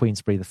Marquis of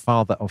Queensberry, the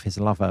father of his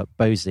lover,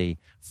 Bosey,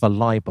 for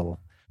libel.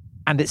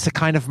 And it's a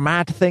kind of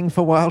mad thing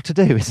for Wilde to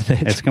do,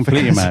 isn't it? It's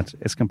completely mad.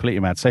 It's completely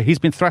mad. So he's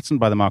been threatened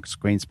by the Marquis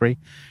of Queensberry.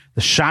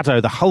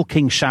 The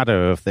hulking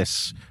shadow of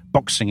this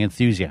boxing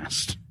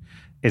enthusiast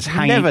is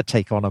hanging... Never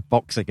take on a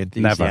boxing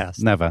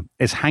enthusiast. Never.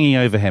 It's hanging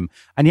over him.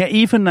 And yet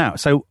even now...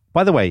 So,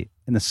 by the way,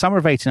 in the summer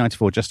of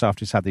 1894, just after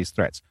he's had these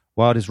threats,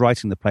 Wilde is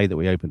writing the play that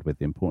we opened with,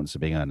 The Importance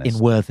of Being Earnest.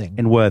 In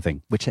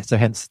Worthing. So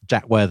hence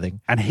Jack Worthing.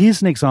 And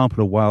here's an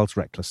example of Wilde's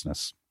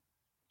recklessness.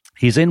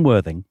 He's in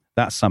Worthing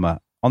that summer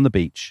on the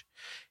beach.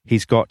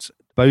 He's got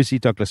Bosey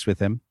Douglas with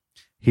him.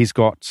 He's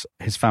got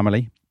his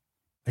family,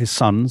 his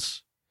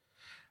sons.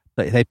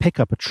 They pick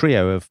up a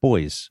trio of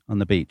boys on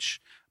the beach.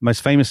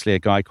 Most famously, a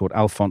guy called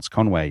Alphonse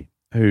Conway,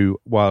 who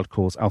Wilde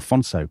calls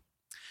Alfonso.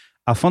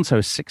 Alfonso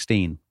is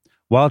 16.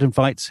 Wilde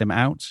invites him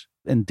out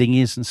in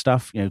dinghies and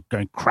stuff,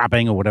 going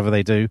crabbing or whatever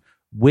they do,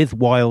 with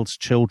Wilde's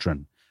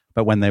children.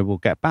 But when they will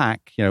get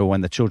back,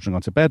 when the children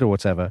gone to bed or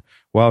whatever,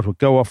 Wilde will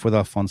go off with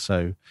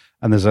Alfonso,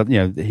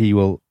 and he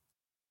will,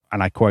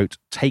 and I quote,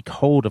 take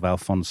hold of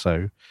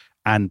Alfonso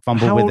and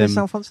fumble How with old him. Is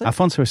Alfonso?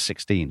 Alfonso is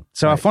 16.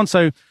 So right.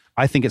 Alfonso,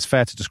 I think it's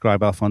fair to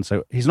describe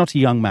Alfonso, he's not a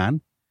young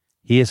man,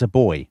 he is a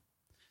boy.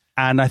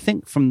 And I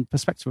think from the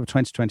perspective of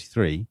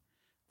 2023,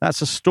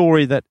 that's a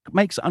story that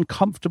makes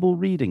uncomfortable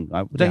reading.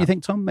 Don't you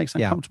think, Tom? Makes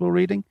uncomfortable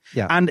reading?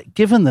 Yeah. And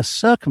given the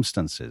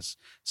circumstances,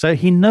 so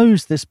he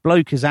knows this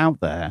bloke is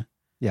out there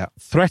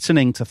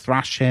threatening to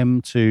thrash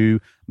him, to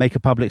make a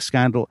public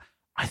scandal.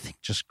 I think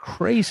just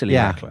crazily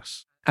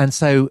reckless. And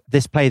so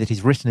this play that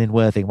he's written in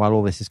Worthing while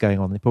all this is going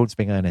on, The Importance of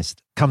Being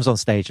Earnest, comes on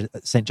stage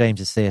at St.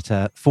 James's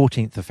Theatre,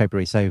 14th of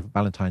February, so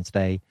Valentine's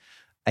Day,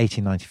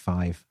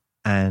 1895.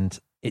 And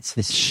It's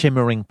this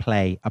shimmering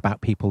play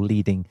about people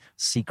leading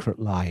secret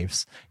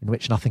lives in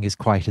which nothing is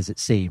quite as it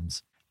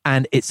seems.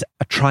 And it's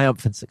a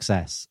triumphant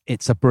success.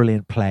 It's a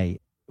brilliant play.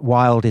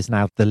 Wilde is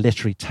now the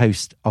literary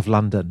toast of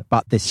London,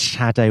 but this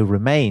shadow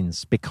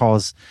remains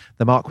because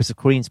the Marquis of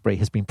Queensberry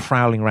has been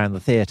prowling around the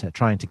theatre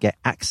trying to get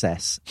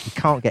access. He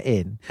can't get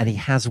in, and he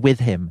has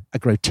with him a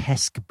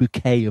grotesque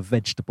bouquet of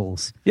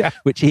vegetables,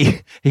 which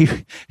he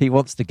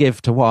wants to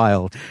give to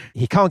Wilde.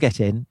 He can't get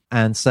in,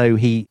 and so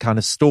he kind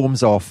of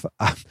storms off,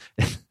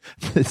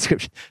 the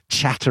description,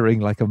 chattering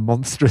like a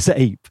monstrous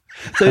ape.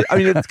 So, I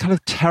mean, it's kind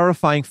of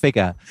terrifying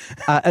figure.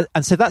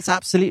 And so that's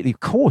absolutely, of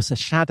course, a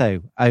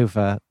shadow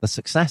over the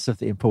success of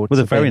the importance.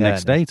 Well, the very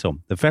next day,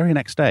 Tom, the very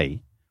next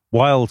day,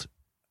 Wilde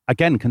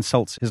again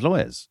consults his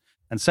lawyers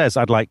and says,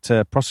 I'd like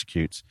to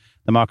prosecute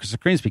the Marquis of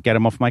Queensberry, get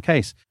him off my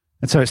case.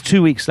 And so it's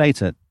 2 weeks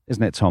later,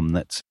 isn't it, Tom,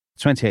 that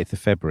 28th of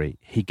February,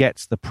 he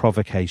gets the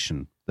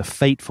provocation, the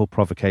fateful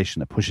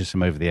provocation that pushes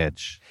him over the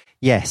edge.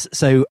 Yes.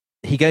 So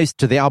he goes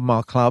to the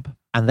Albemarle Club,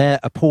 and there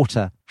a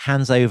porter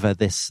hands over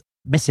this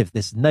missive,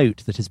 this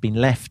note that has been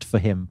left for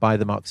him by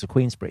the Marquis of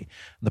Queensberry.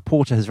 And the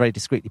porter has very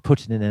discreetly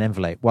put it in an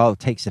envelope. Wilde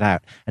takes it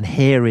out, and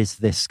here is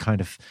this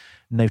kind of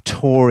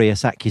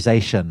notorious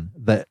accusation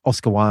that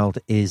Oscar Wilde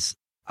is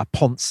a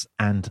ponce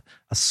and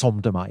a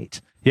sodomite.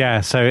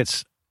 Yeah, so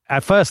it's,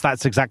 at first,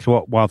 that's exactly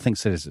what Wilde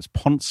thinks it is. It's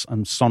ponce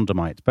and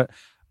sodomite. But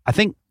I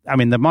think, I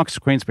mean, the Marquis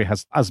of Queensberry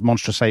has, as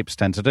monstrous apes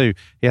tend to do,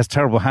 he has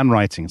terrible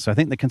handwriting. So I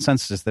think the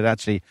consensus is that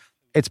actually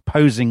it's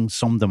posing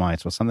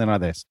sodomite or something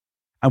like this.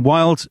 And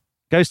Wilde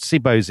goes to see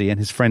Bosie and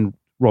his friend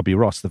Robbie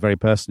Ross, the very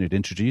person who'd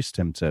introduced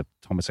him to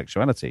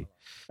homosexuality.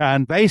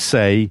 And they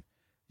say,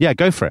 yeah,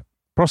 go for it.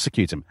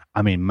 Prosecute him.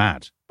 I mean,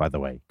 mad, by the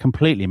way.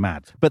 Completely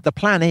mad. But the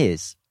plan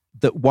is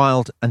that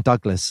Wilde and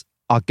Douglas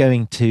are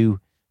going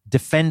to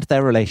defend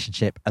their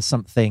relationship as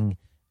something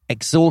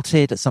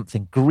exalted, as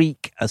something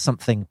Greek, as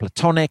something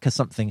Platonic, as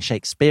something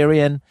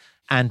Shakespearean,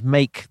 and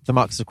make the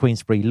Marquis of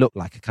Queensberry look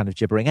like a kind of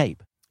gibbering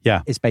ape.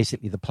 Yeah. Is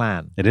basically the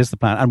plan. It is the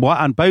plan.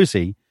 And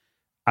Bosie,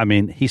 I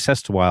mean, he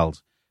says to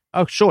Wilde,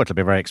 oh, sure, it'll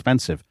be very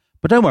expensive,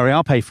 but don't worry,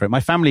 I'll pay for it. My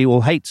family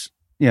will hate,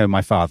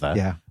 my father.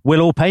 Yeah.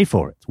 We'll all pay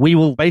for it. We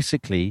will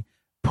basically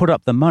put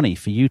up the money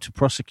for you to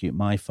prosecute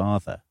my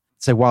father.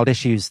 So Wilde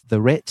issues the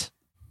writ,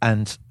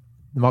 and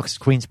the Marquis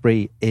of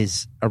Queensberry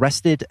is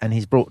arrested, and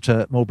he's brought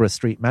to Marlborough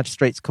Street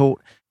Magistrates Court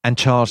and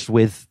charged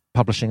with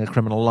publishing a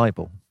criminal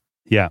libel.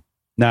 Yeah.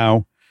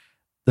 Now,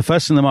 the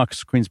first thing the Marquis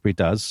of Queensberry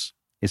does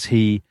is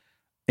he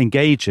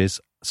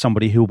engages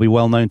somebody who will be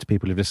well known to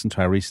people who've listened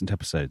to our recent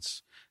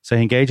episodes. So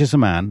he engages a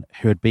man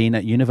who had been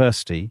at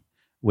university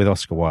with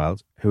Oscar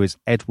Wilde, who is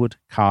Edward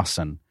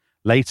Carson,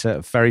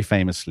 later, very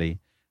famously,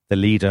 the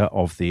leader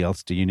of the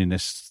Ulster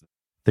Unionists,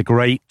 the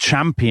great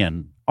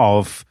champion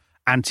of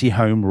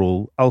anti-Home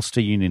Rule Ulster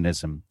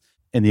Unionism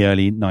in the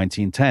early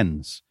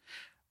 1910s.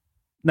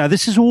 Now,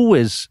 this is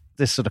always,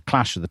 this sort of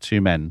clash of the two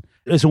men,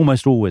 is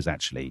almost always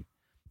actually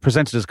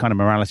presented as kind of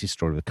morality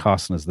story with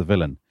Carson as the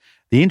villain.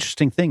 The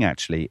interesting thing,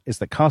 actually, is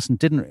that Carson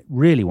didn't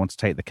really want to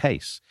take the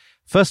case.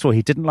 First of all,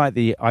 he didn't like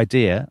the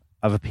idea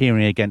of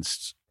appearing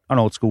against an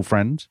old school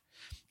friend.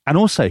 And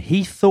also,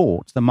 he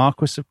thought the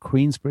Marquis of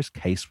Queensberry's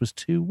case was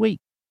too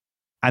weak.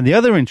 And the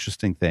other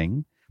interesting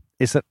thing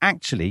is that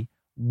actually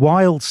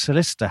Wilde's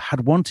solicitor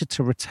had wanted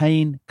to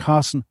retain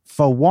Carson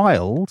for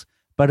Wilde,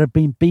 but had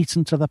been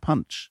beaten to the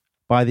punch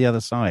by the other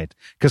side.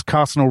 Because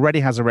Carson already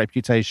has a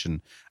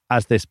reputation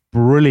as this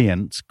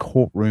brilliant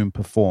courtroom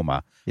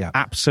performer. Yeah.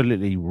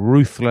 Absolutely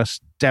ruthless,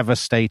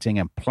 devastating,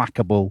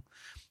 implacable.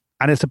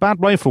 And it's a bad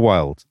way for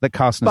Wilde that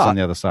Carson is on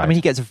the other side. I mean,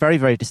 he gets a very,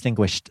 very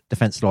distinguished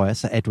defence lawyer,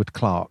 Sir Edward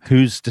Clarke.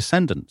 Whose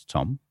descendant,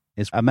 Tom,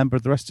 is a member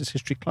of the Rest is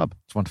History Club.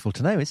 It's wonderful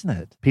to know, isn't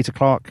it? Peter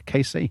Clarke,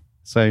 KC.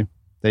 So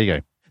there you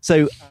go.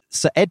 So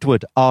Sir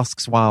Edward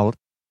asks Wilde,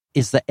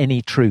 is there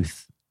any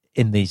truth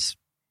in these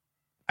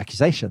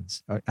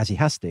accusations, as he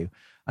has to?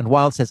 And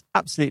Wilde says,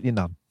 absolutely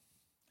none.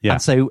 Yeah.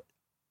 And so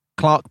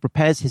Clarke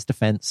prepares his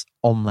defence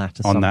on that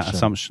assumption. On that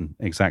assumption,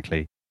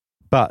 exactly.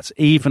 But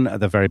even at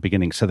the very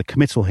beginning, so the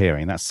committal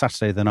hearing, that's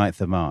Saturday the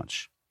 9th of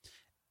March,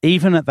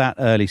 even at that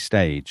early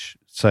stage,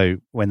 so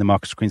when the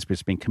Marquis of Queensberry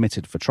has been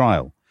committed for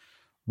trial,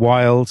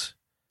 Wilde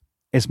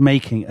is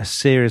making a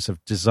series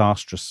of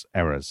disastrous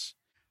errors.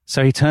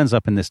 So he turns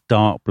up in this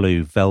dark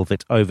blue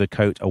velvet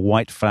overcoat, a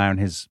white flower in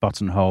his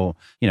buttonhole,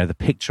 the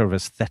picture of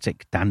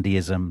aesthetic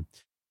dandyism.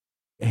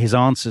 His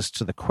answers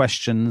to the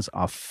questions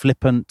are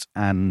flippant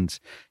and,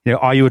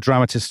 are you a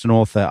dramatist and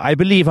author? I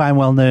believe I am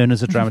well known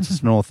as a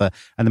dramatist and author.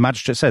 And the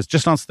magistrate says,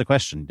 just answer the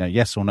question,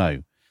 yes or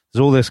no.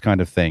 There's all this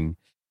kind of thing.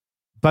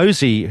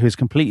 Bosie, who's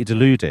completely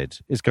deluded,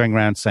 is going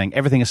around saying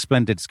everything is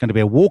splendid, it's going to be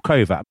a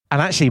walkover.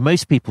 And actually,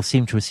 most people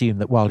seem to assume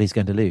that Wilde is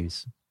going to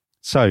lose.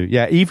 So,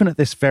 yeah, even at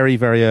this very,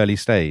 very early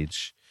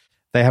stage,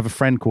 they have a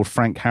friend called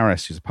Frank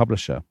Harris, who's a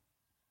publisher.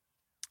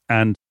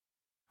 And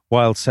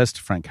Wilde says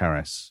to Frank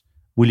Harris,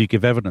 will you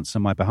give evidence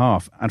on my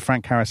behalf? And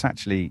Frank Harris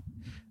actually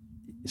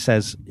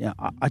says,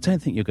 I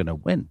don't think you're going to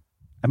win.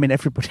 I mean,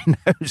 everybody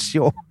knows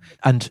you're...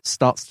 And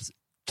starts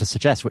to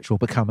suggest, which will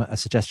become a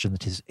suggestion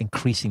that is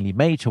increasingly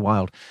made to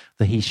Wilde,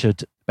 that he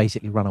should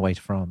basically run away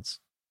to France.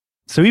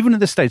 So even at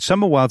this stage,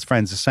 some of Wilde's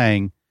friends are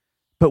saying,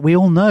 but we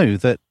all know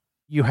that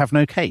you have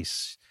no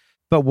case.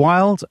 But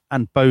Wilde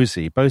and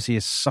Bosie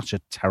is such a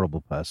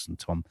terrible person,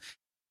 Tom.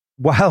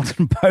 Wilde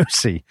and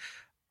Bosie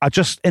are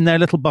just in their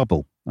little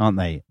bubble, aren't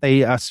they?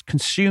 They are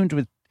consumed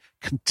with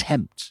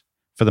contempt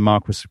for the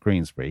Marquis of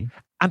Queensberry.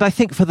 And I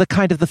think for the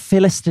kind of the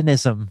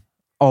Philistinism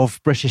of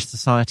British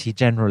society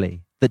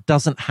generally, that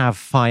doesn't have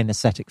fine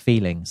aesthetic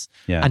feelings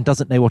and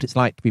doesn't know what it's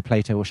like to be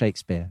Plato or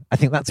Shakespeare. I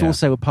think that's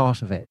also a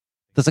part of it.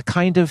 There's a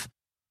kind of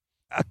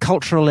a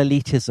cultural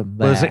elitism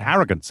there. Well, is it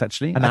arrogance,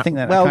 actually? And I think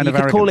that well, kind you of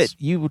could call arrogance.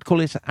 you would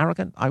call it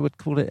arrogant. I would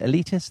call it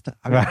elitist.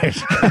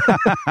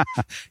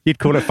 Right. You'd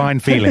call it fine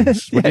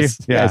feelings, would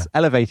yes, you? Yeah. Yes,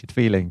 elevated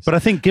feelings. But I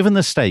think given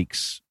the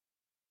stakes,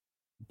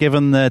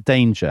 given the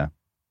danger,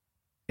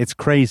 it's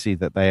crazy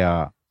that they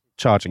are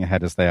charging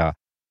ahead as they are.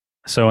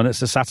 So, and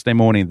it's a Saturday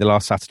morning, the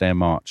last Saturday in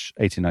March,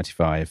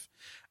 1895,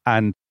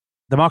 and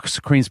the Marquis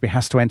of Queensberry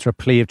has to enter a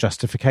plea of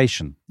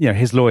justification. You know,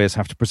 his lawyers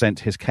have to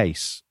present his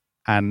case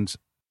and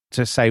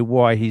to say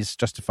why he's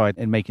justified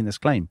in making this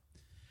claim.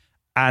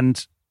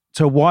 And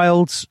to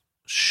Wilde's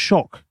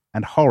shock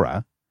and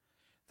horror,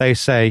 they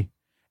say,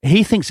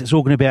 he thinks it's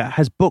all going to be out,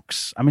 has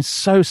books. I mean,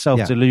 so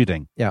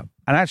self-deluding. Yeah.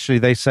 And actually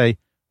they say,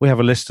 we have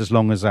a list as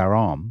long as our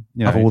arm.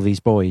 You know, of all these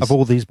boys. Of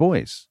all these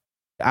boys.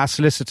 Our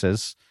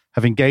solicitors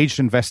have engaged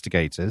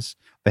investigators.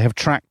 They have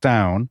tracked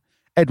down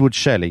Edward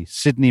Shelley,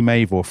 Sidney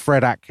Mavor,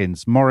 Fred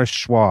Atkins, Maurice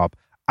Schwab,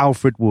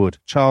 Alfred Wood,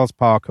 Charles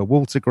Parker,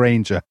 Walter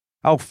Granger,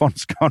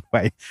 Alphonse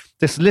Conway.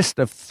 This list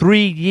of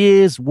 3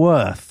 years'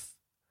 worth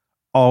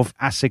of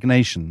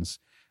assignations.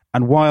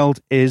 And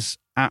Wilde is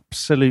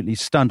absolutely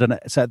stunned. And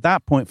it's at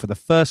that point for the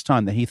first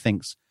time that he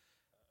thinks,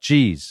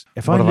 geez,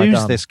 if I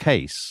lose this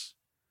case,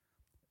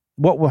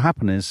 what will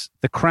happen is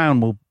the Crown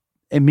will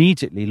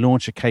immediately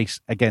launch a case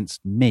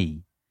against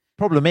me.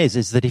 Problem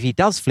is that if he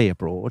does flee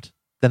abroad,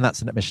 then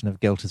that's an admission of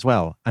guilt as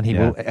well. And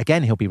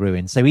he'll be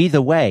ruined. So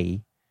either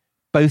way,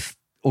 both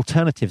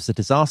alternatives are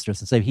disastrous.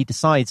 And so he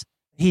decides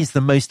he's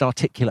the most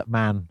articulate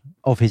man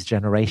of his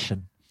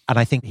generation. And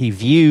I think he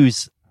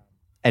views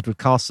Edward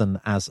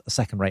Carson as a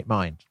second-rate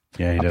mind.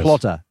 Yeah, he does.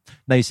 Plodder,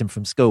 knows him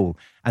from school,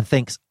 and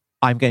thinks,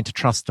 I'm going to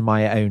trust to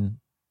my own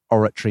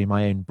oratory,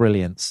 my own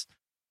brilliance,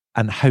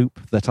 and hope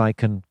that I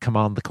can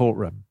command the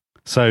courtroom.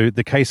 So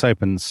the case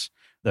opens,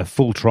 the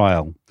full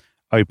trial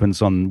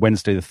opens on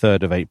Wednesday, the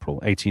 3rd of April,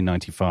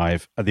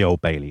 1895, at the Old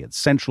Bailey, at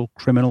Central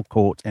Criminal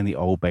Court in the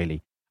Old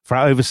Bailey. For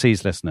our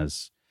overseas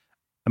listeners,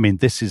 I mean,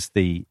 this is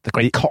the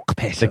great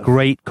cockpit. The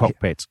great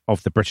cockpit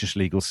of the British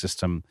legal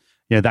system.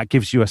 You know, that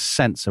gives you a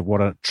sense of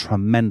what a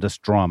tremendous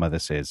drama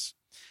this is.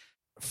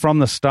 From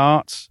the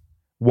start,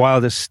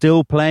 Wilde is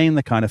still playing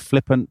the kind of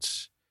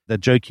flippant, the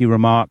jokey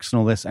remarks and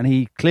all this, and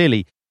he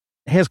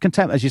has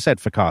contempt, as you said,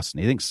 for Carson.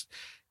 He thinks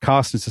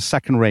Carson is a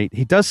second rate.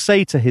 He does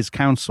say to his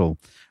counsel,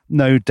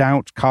 no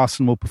doubt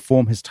Carson will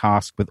perform his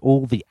task with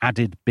all the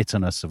added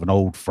bitterness of an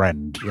old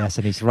friend. Yes,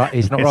 and he's right.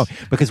 He's not wrong,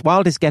 because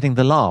Wilde is getting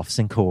the laughs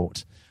in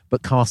court,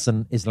 but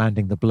Carson is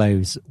landing the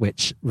blows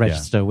which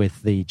register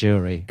with the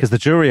jury. Because the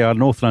jury are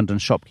North London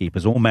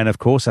shopkeepers, all men, of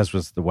course, as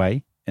was the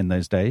way in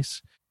those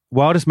days.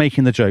 Wilde is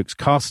making the jokes.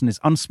 Carson is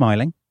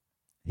unsmiling.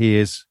 He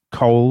is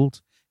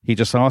cold. He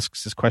just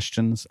asks his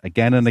questions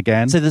again and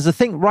again. So there's a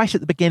thing right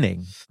at the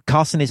beginning.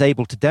 Carson is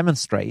able to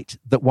demonstrate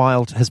that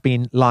Wilde has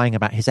been lying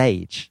about his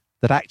age.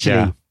 That actually...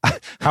 Yeah.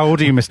 How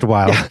old are you, Mr.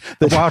 Wilde?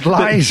 Wilde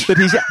lies.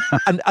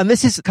 And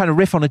this is kind of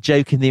riff on a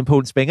joke in The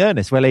Importance of Being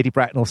Earnest, where Lady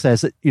Bracknell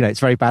says that, you know, it's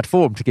very bad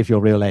form to give your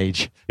real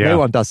age. Yeah. No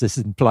one does this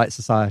in polite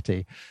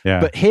society. Yeah.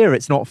 But here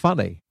it's not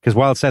funny. Because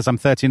Wilde says, I'm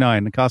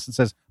 39, and Carson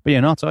says, but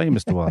you're not, are you,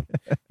 Mr. Wilde?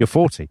 You're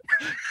 40.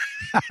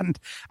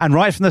 and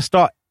right from the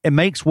start, it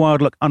makes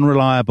Wilde look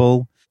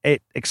unreliable.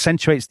 It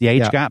accentuates the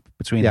age gap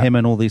between him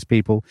and all these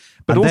people.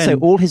 But also,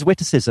 all his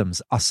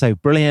witticisms are so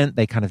brilliant,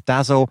 they kind of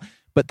dazzle,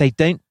 but they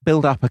don't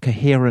build up a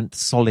coherent,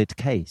 solid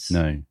case.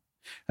 No.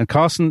 And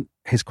Carson,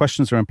 his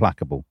questions are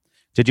implacable.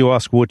 Did you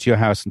ask Wood to your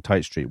house in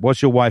Tite Street?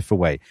 Was your wife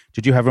away?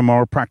 Did you have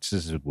immoral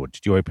practices with Wood?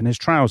 Did you open his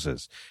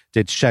trousers?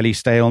 Did Shelley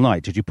stay all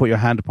night? Did you put your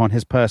hand upon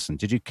his person?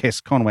 Did you kiss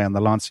Conway on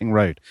the Lancing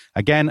Road?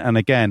 Again and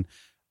again,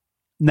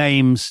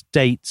 names,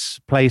 dates,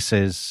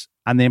 places,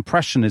 and the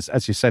impression is,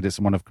 as you said, it's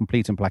one of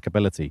complete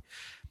implacability.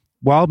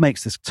 Wilde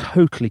makes this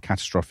totally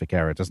catastrophic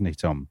error, doesn't he,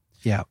 Tom?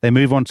 Yeah. They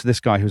move on to this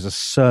guy who's a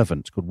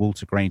servant called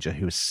Walter Granger,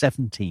 who was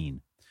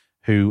 17,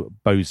 who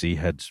Bosie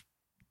had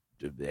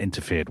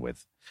interfered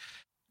with.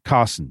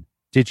 Carson,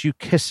 did you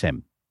kiss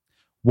him?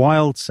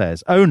 Wilde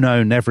says, oh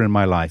no, never in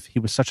my life. He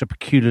was such a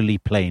peculiarly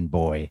plain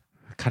boy.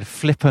 Kind of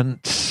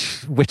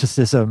flippant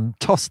witticism,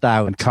 tossed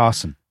out. And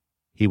Carson,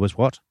 he was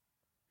what?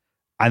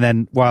 And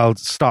then Wilde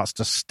starts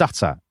to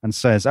stutter and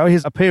says, oh,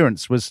 his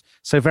appearance was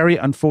so very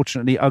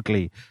unfortunately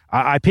ugly.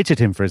 I pitied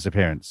him for his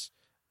appearance.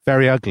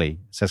 Very ugly,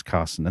 says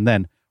Carson. And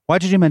then, why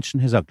did you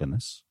mention his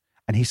ugliness?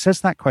 And he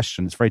says that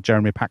question. It's very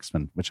Jeremy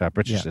Paxman, which our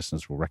British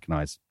listeners will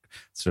recognise.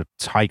 Sort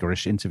of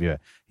tigerish interviewer.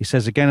 He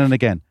says again and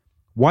again,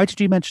 why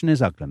did you mention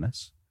his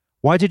ugliness?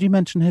 Why did you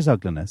mention his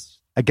ugliness?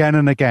 Again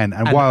and again.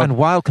 And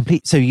Wilde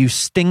complete. So you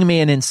sting me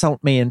and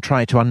insult me and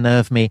try to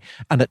unnerve me.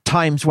 And at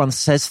times one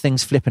says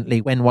things flippantly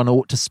when one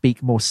ought to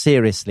speak more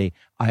seriously.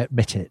 I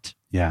admit it.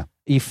 Yeah.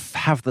 You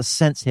have the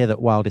sense here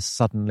that Wilde is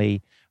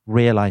suddenly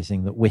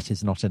realizing that wit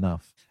is not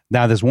enough.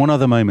 Now, there's one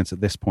other moment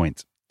at this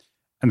point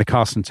in the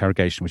Carson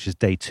interrogation, which is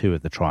day 2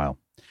 of the trial.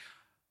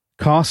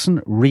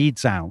 Carson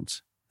reads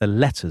out the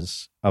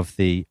letters of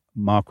the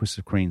Marquis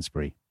of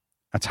Queensberry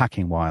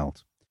attacking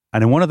Wilde.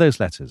 And in one of those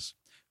letters,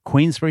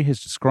 Queensberry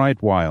has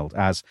described Wilde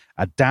as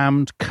a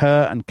damned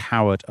cur and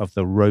coward of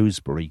the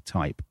Rosebery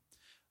type.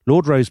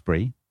 Lord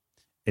Rosebery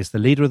is the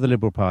leader of the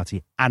Liberal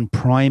Party and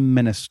Prime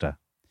Minister.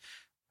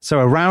 So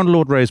around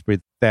Lord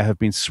Rosebery, there have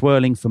been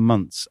swirling for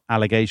months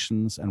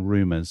allegations and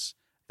rumours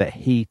that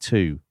he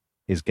too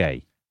is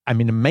gay. I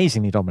mean,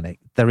 amazingly, Dominic,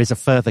 there is a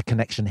further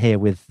connection here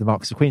with the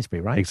Marquis of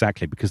Queensberry, right?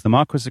 Exactly, because the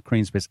Marquis of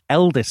Queensberry's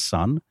eldest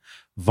son,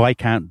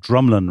 Viscount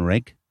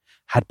Drumlanrig,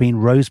 had been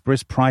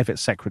Rosebery's private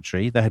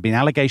secretary. There had been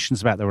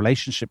allegations about the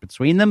relationship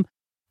between them,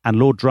 and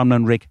Lord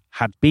Drumlanrig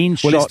had been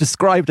shot. Well, it's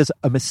described as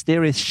a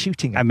mysterious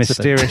shooting accident. A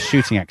mysterious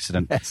shooting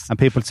accident. Yes. And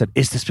people had said,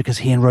 is this because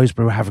he and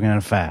Rosebery were having an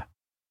affair?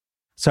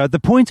 So at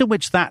the point at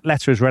which that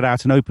letter is read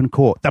out in open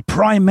court, the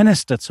Prime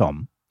Minister,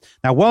 Tom,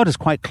 now Wilde is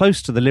quite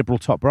close to the Liberal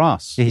top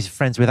brass. He's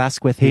friends with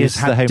Asquith. He has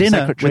had dinner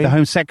Secretary. with the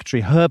Home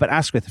Secretary, Herbert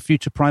Asquith, the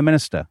future Prime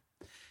Minister.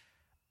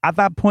 At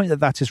that point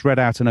that is read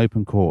out in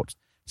open court,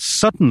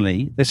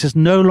 suddenly, this is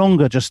no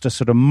longer just a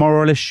sort of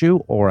moral issue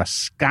or a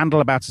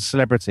scandal about a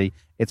celebrity.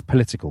 It's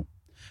political.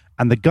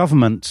 And the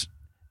government,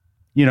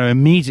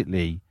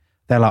 immediately,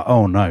 they're like,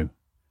 oh no,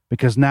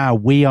 because now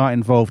we are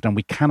involved and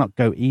we cannot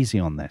go easy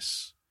on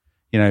this.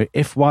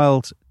 If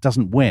Wilde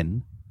doesn't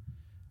win,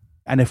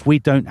 and if we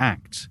don't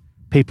act,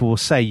 people will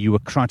say you were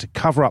trying to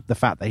cover up the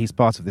fact that he's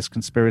part of this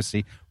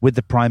conspiracy with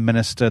the Prime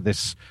Minister,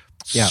 this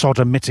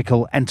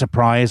sodomitical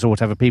enterprise, or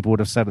whatever people would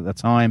have said at the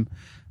time.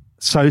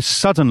 So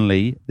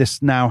suddenly,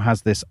 this now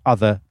has this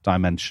other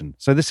dimension.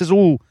 So this is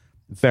all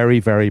very,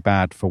 very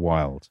bad for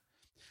Wilde.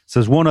 So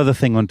there's one other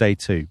thing on day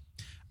 2.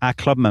 Our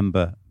club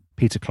member,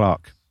 Peter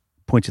Clark,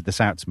 pointed this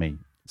out to me,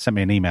 sent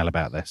me an email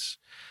about this.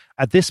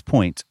 At this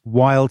point,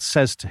 Wilde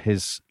says to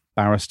his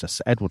barrister,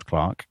 Sir Edward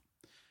Clark,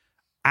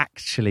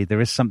 actually,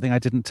 there is something I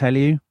didn't tell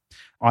you.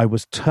 I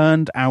was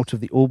turned out of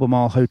the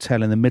Albemarle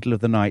Hotel in the middle of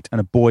the night and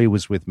a boy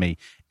was with me.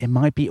 It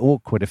might be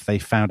awkward if they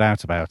found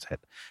out about it.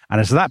 And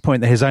it's at that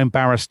point that his own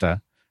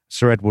barrister,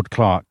 Sir Edward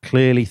Clark,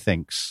 clearly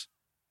thinks,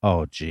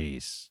 oh,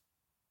 geez.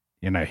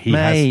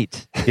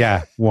 Mate.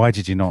 Yeah, why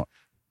did you not?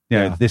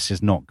 This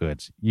is not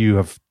good. You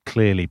have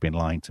clearly been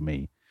lying to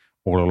me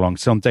all along.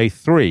 So on day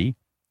 3,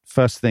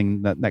 first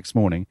thing that next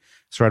morning,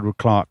 Sir Edward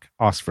Clark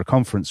asks for a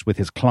conference with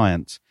his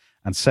client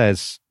and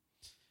says,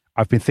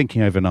 I've been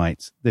thinking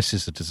overnight, this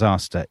is a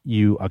disaster.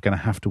 You are going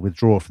to have to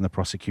withdraw from the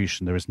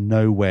prosecution. There is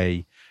no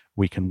way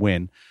we can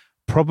win.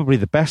 Probably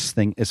the best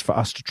thing is for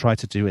us to try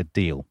to do a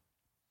deal.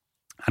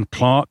 And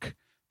Clark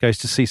goes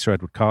to see Sir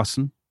Edward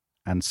Carson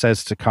and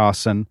says to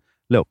Carson,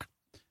 look,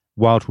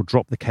 Wilde will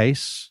drop the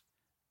case.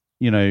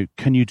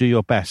 Can you do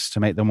your best to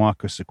make the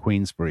Marquis of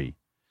Queensberry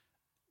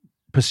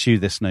pursue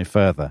this no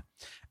further?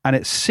 And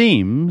it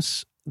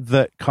seems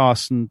that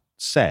Carson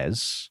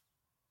says,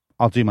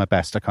 I'll do my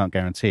best. I can't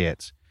guarantee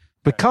it.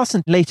 But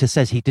Carson later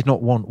says he did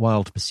not want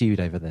Wilde pursued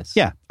over this.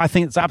 Yeah, I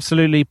think it's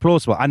absolutely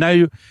plausible. I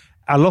know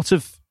a lot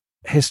of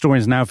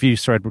historians now view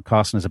Sir Edward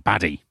Carson as a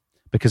baddie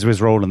because of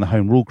his role in the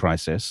Home Rule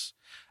crisis,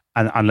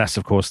 and unless,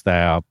 of course, they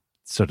are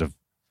sort of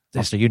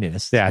hostile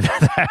unionists. Yeah,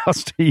 they're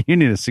hostile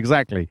unionists,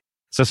 exactly.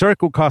 So Sir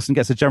Edward Carson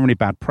gets a generally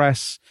bad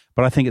press,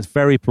 but I think it's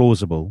very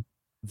plausible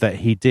that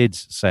he did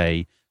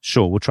say,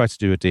 sure, we'll try to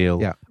do a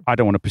deal. Yeah. I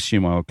don't want to pursue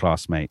my old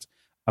classmate.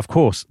 Of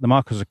course, the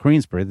Marquis of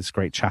Queensberry, this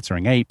great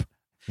chattering ape,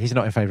 he's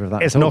not in favour of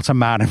that. Is not a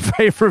man in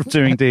favour of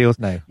doing deals.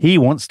 No. He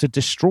wants to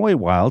destroy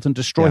Wilde and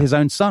destroy his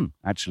own son,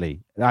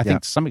 actually. I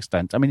think to some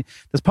extent. I mean,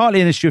 there's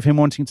partly an issue of him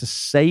wanting to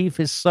save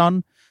his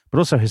son, but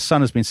also his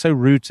son has been so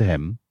rude to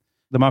him.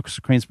 The Marquis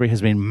of Queensberry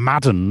has been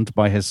maddened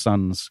by his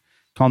son's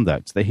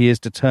conduct that he is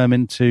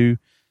determined to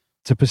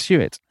pursue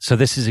it. So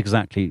this is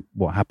exactly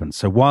what happens.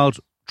 So Wilde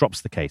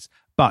drops the case.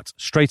 But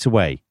straight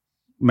away,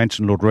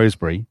 mentioned Lord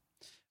Rosebery,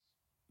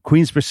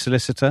 Queensberry's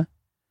solicitor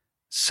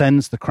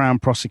sends the Crown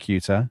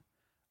prosecutor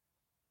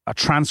a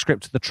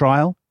transcript of the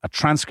trial, a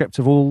transcript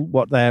of all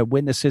what their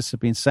witnesses have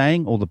been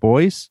saying, all the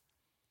boys.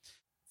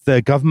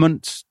 The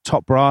government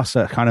top brass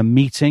are kind of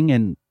meeting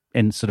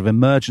in sort of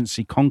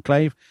emergency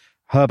conclave.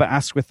 Herbert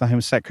Asquith, the Home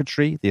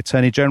Secretary, the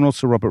Attorney General,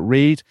 Sir Robert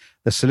Reid,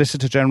 the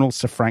Solicitor General,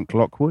 Sir Frank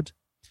Lockwood.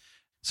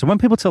 So when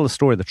people tell the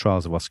story of the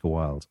trials of Oscar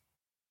Wilde,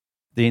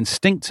 the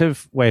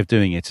instinctive way of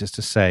doing it is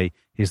to say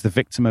he's the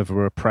victim of a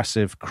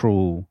repressive,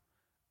 cruel,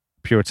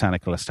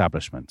 puritanical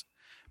establishment.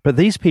 But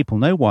these people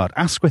know Wilde.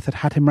 Asquith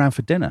had him round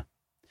for dinner.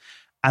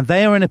 And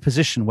they are in a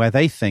position where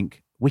they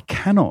think, we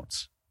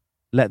cannot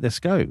let this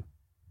go.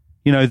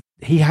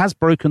 He has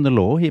broken the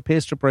law. He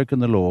appears to have broken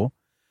the law.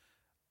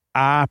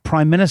 Our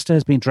Prime Minister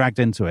has been dragged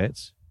into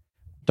it.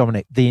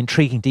 Dominic, the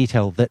intriguing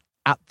detail that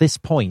at this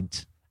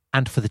point,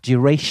 and for the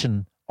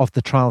duration of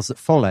the trials that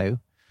follow,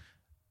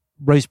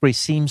 Rosebery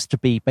seems to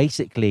be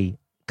basically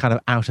kind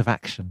of out of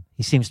action.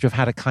 He seems to have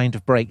had a kind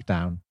of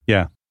breakdown.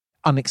 Yeah.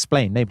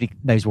 Unexplained. Nobody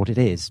knows what it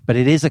is. But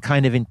it is a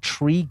kind of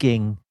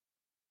intriguing,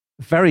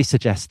 very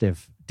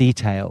suggestive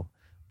detail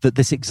that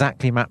this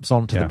exactly maps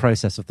onto the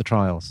process of the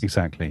trials.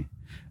 Exactly.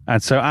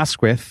 And so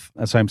Asquith,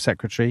 as Home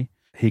Secretary,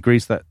 he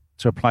agrees that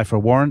to apply for a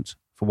warrant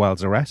for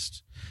Wilde's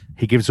arrest.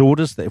 He gives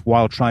orders that if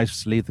Wilde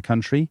tries to leave the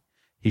country,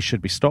 he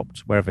should be stopped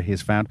wherever he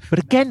is found. But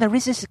again, there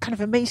is this kind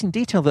of amazing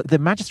detail that the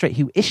magistrate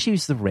who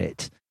issues the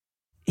writ,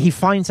 he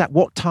finds at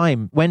what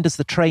time, when does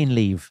the train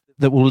leave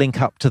that will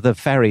link up to the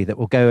ferry that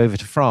will go over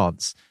to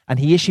France? And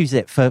he issues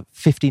it for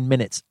 15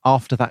 minutes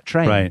after that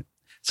train. Right.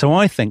 So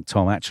I think,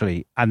 Tom,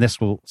 actually, and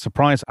this will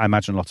surprise, I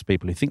imagine, lots of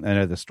people who think they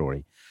know the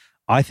story,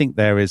 I think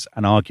there is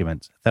an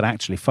argument that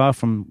actually, far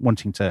from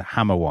wanting to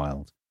hammer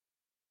Wilde,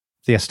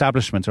 the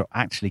establishment are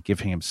actually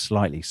giving him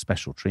slightly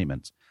special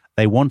treatment.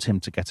 They want him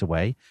to get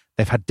away.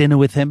 They've had dinner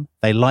with him.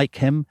 They like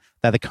him.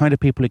 They're the kind of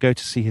people who go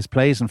to see his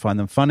plays and find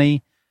them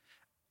funny.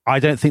 I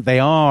don't think they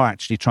are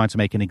actually trying to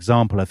make an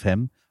example of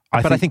him.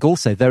 I think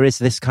also there is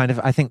this kind of,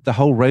 I think the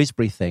whole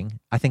Rosebery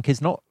thing, I think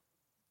is not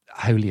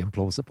wholly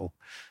implausible.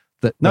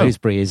 That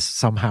Rosebery is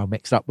somehow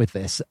mixed up with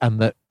this, and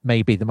that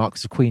maybe the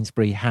Marquis of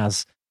Queensberry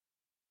has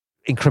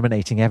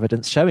incriminating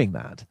evidence showing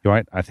that. You're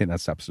right. I think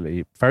that's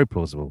absolutely very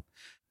plausible.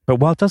 But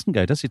Wilde doesn't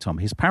go, does he, Tom?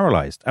 He's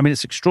paralyzed. I mean,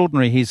 it's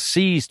extraordinary. He's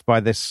seized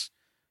by this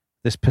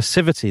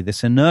passivity,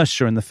 this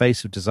inertia in the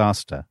face of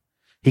disaster.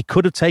 He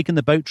could have taken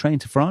the boat train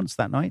to France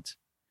that night,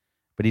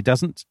 but he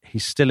doesn't.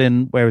 He's still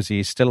in, where is he?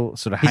 He's still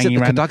sort of hanging around.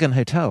 He's at the Cadogan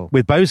Hotel.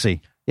 With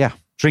Bosie. Yeah.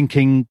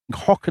 Drinking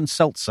hock and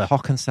seltzer.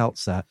 Hock and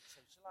seltzer.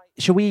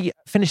 Shall we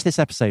finish this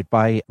episode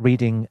by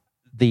reading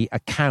the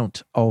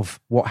account of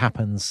what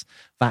happens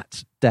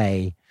that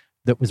day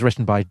that was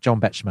written by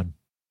John Betjeman,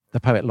 the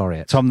poet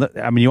laureate? Tom,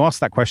 I mean, you asked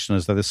that question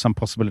as though there's some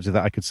possibility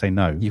that I could say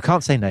no. You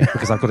can't say no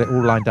because I've got it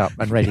all lined up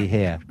and ready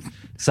here.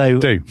 So,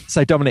 Do.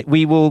 So Dominic,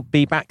 we will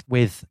be back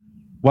with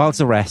Wilde's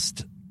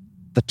arrest,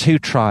 the 2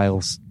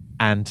 trials,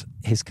 and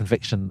his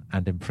conviction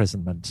and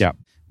imprisonment. Yeah.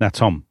 Now,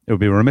 Tom, it would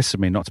be remiss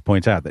of me not to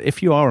point out that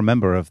if you are a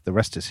member of the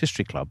Rest is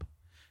History Club,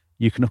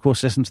 you can, of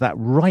course, listen to that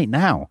right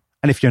now.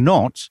 And if you're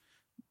not,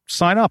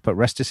 sign up at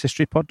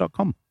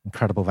restishistorypod.com.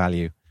 Incredible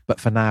value. But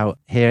for now,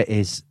 here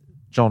is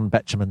John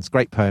Betjeman's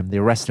great poem, The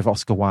Arrest of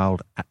Oscar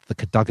Wilde at the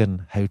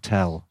Cadogan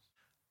Hotel.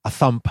 A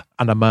thump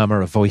and a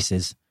murmur of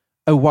voices.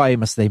 Oh, why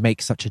must they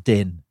make such a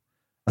din?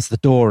 As the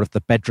door of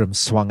the bedroom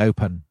swung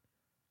open,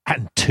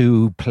 and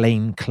 2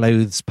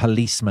 plainclothes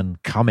policemen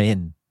come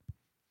in.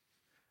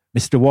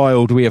 Mr.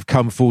 Wilde, we have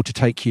come for to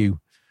take you,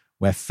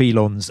 where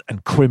felons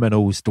and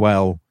criminals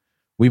dwell.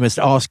 We must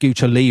ask you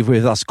to leave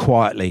with us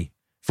quietly,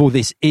 for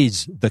this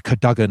is the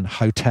Cadogan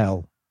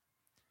Hotel.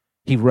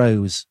 He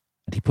rose,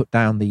 and he put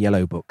down the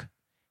yellow book.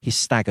 He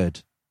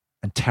staggered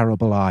and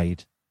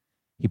terrible-eyed.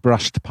 He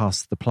brushed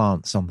past the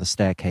plants on the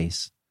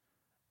staircase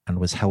and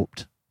was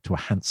helped to a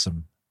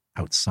hansom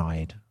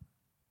outside.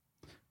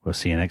 We'll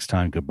see you next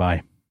time.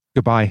 Goodbye.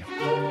 Goodbye.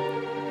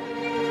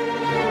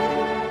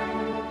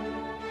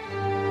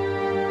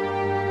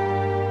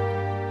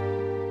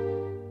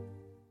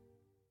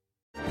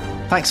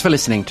 Thanks for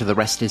listening to The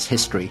Rest is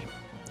History.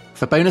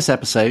 For bonus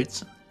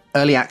episodes,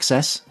 early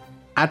access,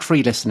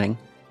 ad-free listening,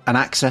 and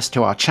access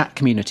to our chat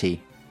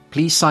community,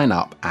 please sign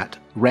up at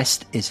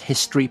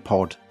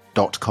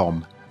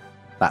restishistorypod.com.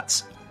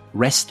 That's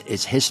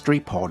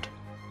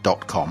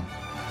restishistorypod.com.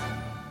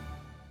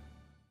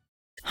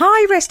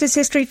 Hi, Rest is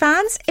History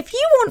fans. If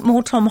you want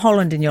more Tom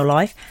Holland in your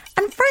life,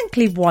 and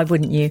frankly, why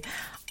wouldn't you?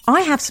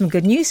 I have some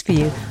good news for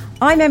you.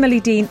 I'm Emily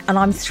Dean, and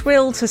I'm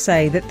thrilled to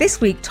say that this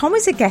week Tom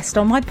is a guest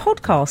on my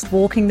podcast,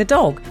 Walking the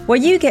Dog, where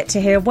you get to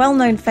hear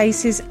well-known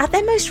faces at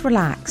their most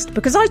relaxed,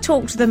 because I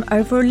talk to them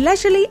over a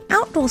leisurely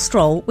outdoor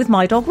stroll with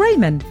my dog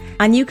Raymond.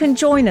 And you can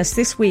join us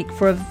this week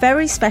for a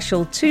very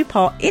special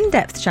 2-part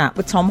in-depth chat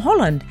with Tom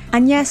Holland.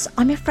 And yes,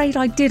 I'm afraid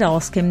I did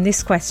ask him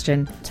this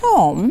question.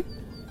 Tom,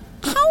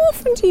 how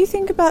often do you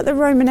think about the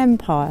Roman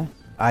Empire?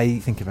 I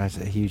think about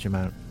it a huge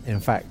amount. In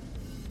fact,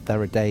 there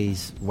are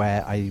days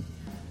where I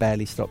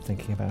barely stop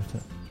thinking about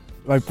it.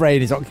 My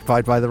brain is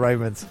occupied by the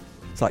Romans.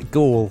 It's like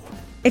Gaul.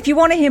 If you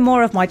want to hear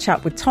more of my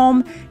chat with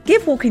Tom,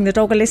 give Walking the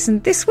Dog a listen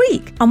this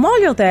week. And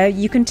while you're there,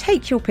 you can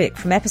take your pick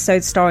from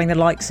episodes starring the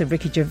likes of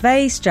Ricky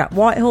Gervais, Jack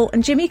Whitehall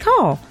and Jimmy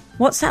Carr.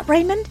 What's that,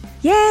 Raymond?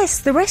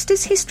 Yes, The Rest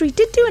is History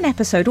did do an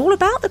episode all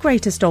about the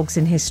greatest dogs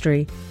in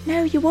history.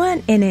 No, you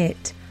weren't in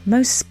it.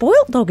 Most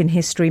spoilt dog in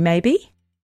history, maybe?